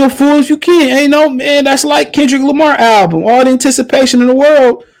 You a fool if you can. Ain't no man. That's like Kendrick Lamar album. All the anticipation in the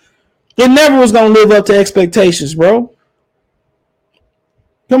world, it never was gonna live up to expectations, bro.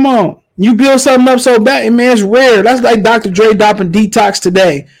 Come on. You build something up so bad, man, it's rare. That's like Dr. Dre dropping Detox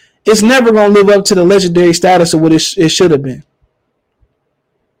today. It's never going to live up to the legendary status of what it should have been.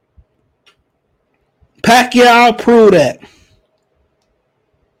 Pacquiao proved that.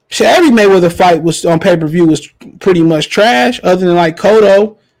 Shit, every Mayweather fight was on pay-per-view was pretty much trash, other than like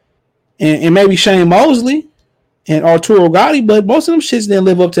Cotto and maybe Shane Mosley and Arturo Gatti, but most of them shits didn't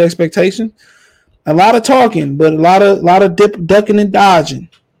live up to expectations. A lot of talking, but a lot of ducking and dodging.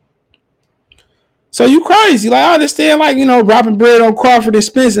 So you crazy. Like, I understand, dropping bread on Crawford and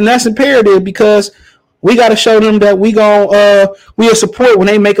Spence, and that's imperative because we got to show them that we'll support when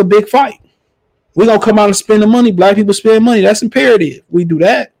they make a big fight. We're going to come out and spend the money. Black people spend money. That's imperative. We do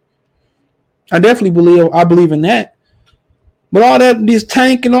that. I definitely believe in that. But all that, this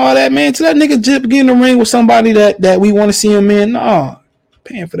Tank and all that, man, to that nigga Jip get in the ring with somebody that we want to see him in, nah,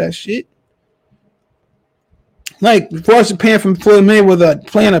 paying for that shit. Like, for us paying for Floyd Mayweather,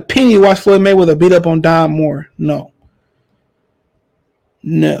 playing a penny to watch Floyd Mayweather beat up on Don Moore. No.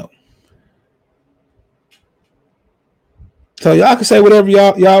 So y'all can say whatever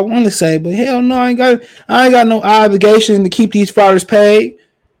y'all want to say, but hell no, I ain't got no obligation to keep these fighters paid.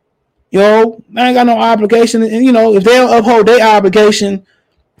 I ain't got no obligation. And if they don't uphold their obligation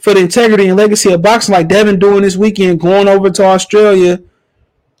for the integrity and legacy of boxing, like Devin doing this weekend, going over to Australia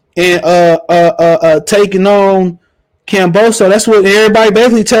and taking on Kamboso. That's what everybody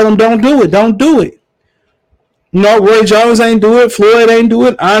basically tell them, don't do it. No, Roy Jones ain't do it. Floyd ain't do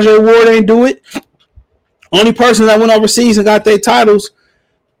it. Andre Ward ain't do it. Only person that went overseas and got their titles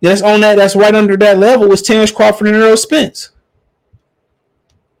that's on that, that's right under that level, was Terrence Crawford and Earl Spence.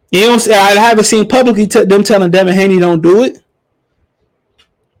 You know, I haven't seen publicly them telling Devin Haney don't do it.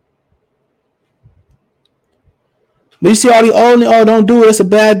 But you see all the don't do it. It's a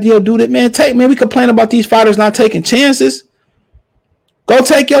bad deal. Do that, man. We complain about these fighters not taking chances. Go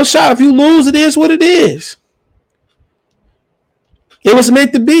take your shot. If you lose, it is what it is. It was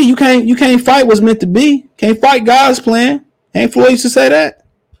meant to be. You can't fight what's meant to be. Can't fight God's plan. Ain't Floyd used to say that?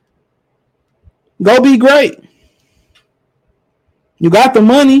 Go be great. You got the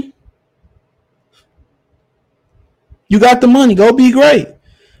money. Go be great.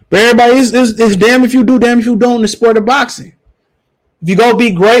 But everybody is damn if you do, damn if you don't in the sport of boxing. If you go be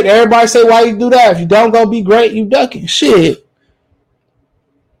great, everybody say why you do that. If you don't go be great, you ducking. Shit.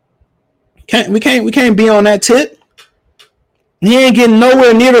 We can't be on that tip. He ain't getting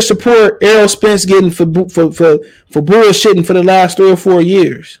nowhere near the support Errol Spence getting for bullshitting for the last 3 or 4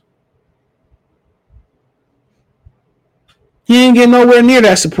 years. He ain't getting nowhere near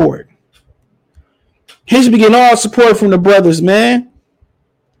that support. He should be getting all support from the brothers, man.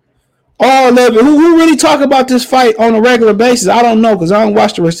 All 11. Who really talk about this fight on a regular basis? I don't know because I don't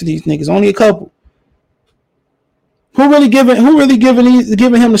watch the rest of these niggas. Only a couple. Who really giving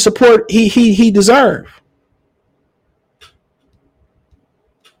him the support he deserves?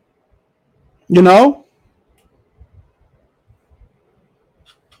 You know?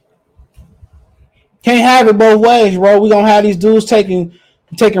 Can't have it both ways, bro. We gonna have these dudes taking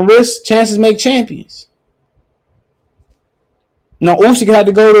risks. Chances make champions. Now, Usyk had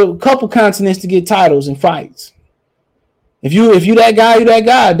to go to a couple continents to get titles and fights. If you that guy, you that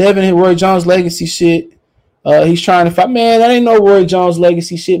guy. Devin hit Roy Jones legacy shit. He's trying to fight. Man, that ain't no Roy Jones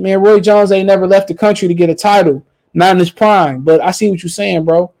legacy shit, man. Roy Jones ain't never left the country to get a title. Not in his prime. But I see what you're saying,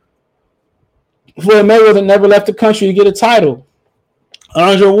 bro. Floyd Mayweather never left the country to get a title.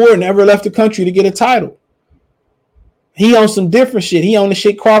 Andre Ward never left the country to get a title. He on some different shit. He on the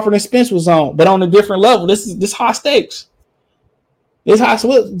shit Crawford and Spence was on, but on a different level. This high stakes. This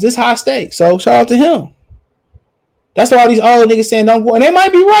high stakes. So shout out to him. That's why all these other niggas saying don't go. And they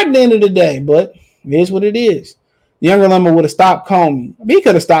might be right at the end of the day, but it is what it is. The younger Loma would have stopped Comey. I mean, he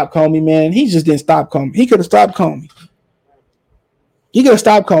could have stopped Comey, man. He just didn't stop Comey. He could have stopped Comey. Ain't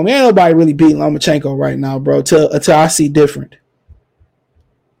nobody really beating Lomachenko right now, bro, until I see different.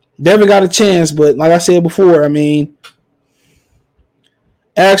 Devin got a chance, but like I said before, I mean,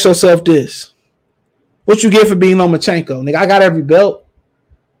 ask yourself this. What you get for being Lomachenko? Nigga, I got every belt.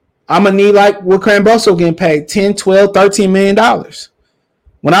 I'm going to need like what Kamboso getting paid, $10, $12, $13 million.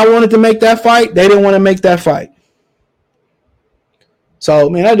 When I wanted to make that fight, they didn't want to make that fight. So,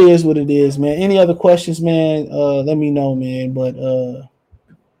 man, that is what it is, man. Any other questions, man, let me know, man. But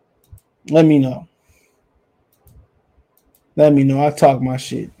let me know. Let me know. I talk my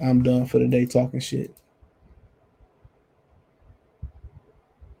shit. I'm done for the day talking shit.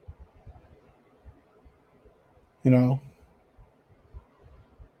 You know.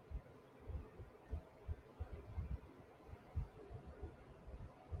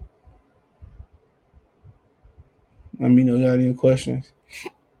 Let me know if you got any questions.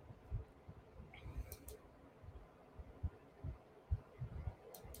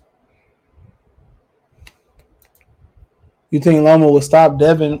 You think Loma would stop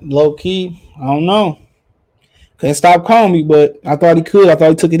Devin low key? I don't know. Couldn't stop Comey, but I thought he could. I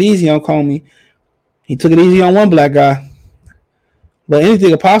thought he took it easy on Comey. He took it easy on one black guy. But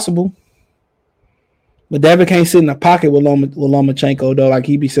anything is possible. But Devin can't sit in the pocket with Lomachenko, though. Like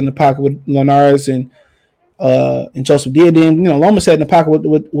he be sitting in the pocket with Linares and Joseph Diaz. Then, you know, Loma sat in the pocket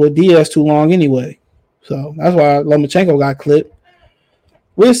with Diaz too long anyway. So that's why Lomachenko got clipped.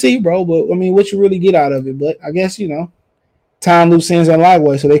 We'll see, bro. But I mean, what you really get out of it? But I guess, you know, time loose ends at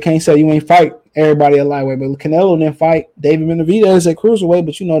lightweight, so they can't say you ain't fight everybody at lightweight. But Canelo didn't fight David Benavidez at cruiserweight,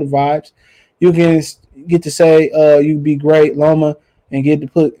 but you know the vibes. You can get to say you be great, Loma, and get to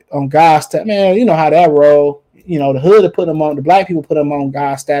put on God's status. Man, you know how that roll. You know, the hood put them on, the black people put them on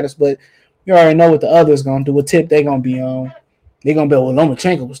God's status, but you already know what the others going to do, what tip they going to be on. They're going to be, well,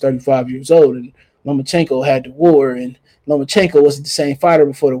 Lomachenko was 35 years old, and Lomachenko had the war, and Lomachenko wasn't the same fighter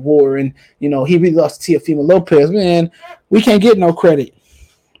before the war, and, you know, he really lost to Teofimo Lopez. Man, we can't get no credit.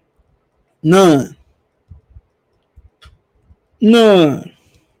 None.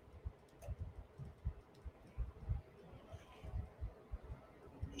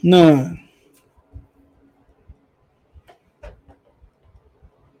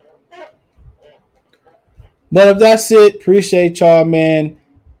 But if that's it, appreciate y'all, man.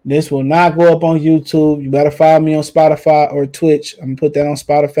 This will not go up on YouTube. You better follow me on Spotify or Twitch. I'm going to put that on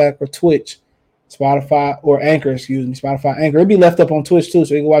Spotify or Twitch. Spotify or Anchor, Spotify, Anchor. It'll be left up on Twitch too,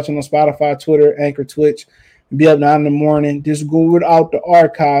 so you can watch it on Spotify, Twitter, Anchor, Twitch. It'll be up 9 in the morning. Just go without the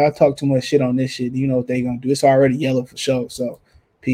archive. I talk too much shit on this shit. You know what they going to do. It's already yellow for sure, so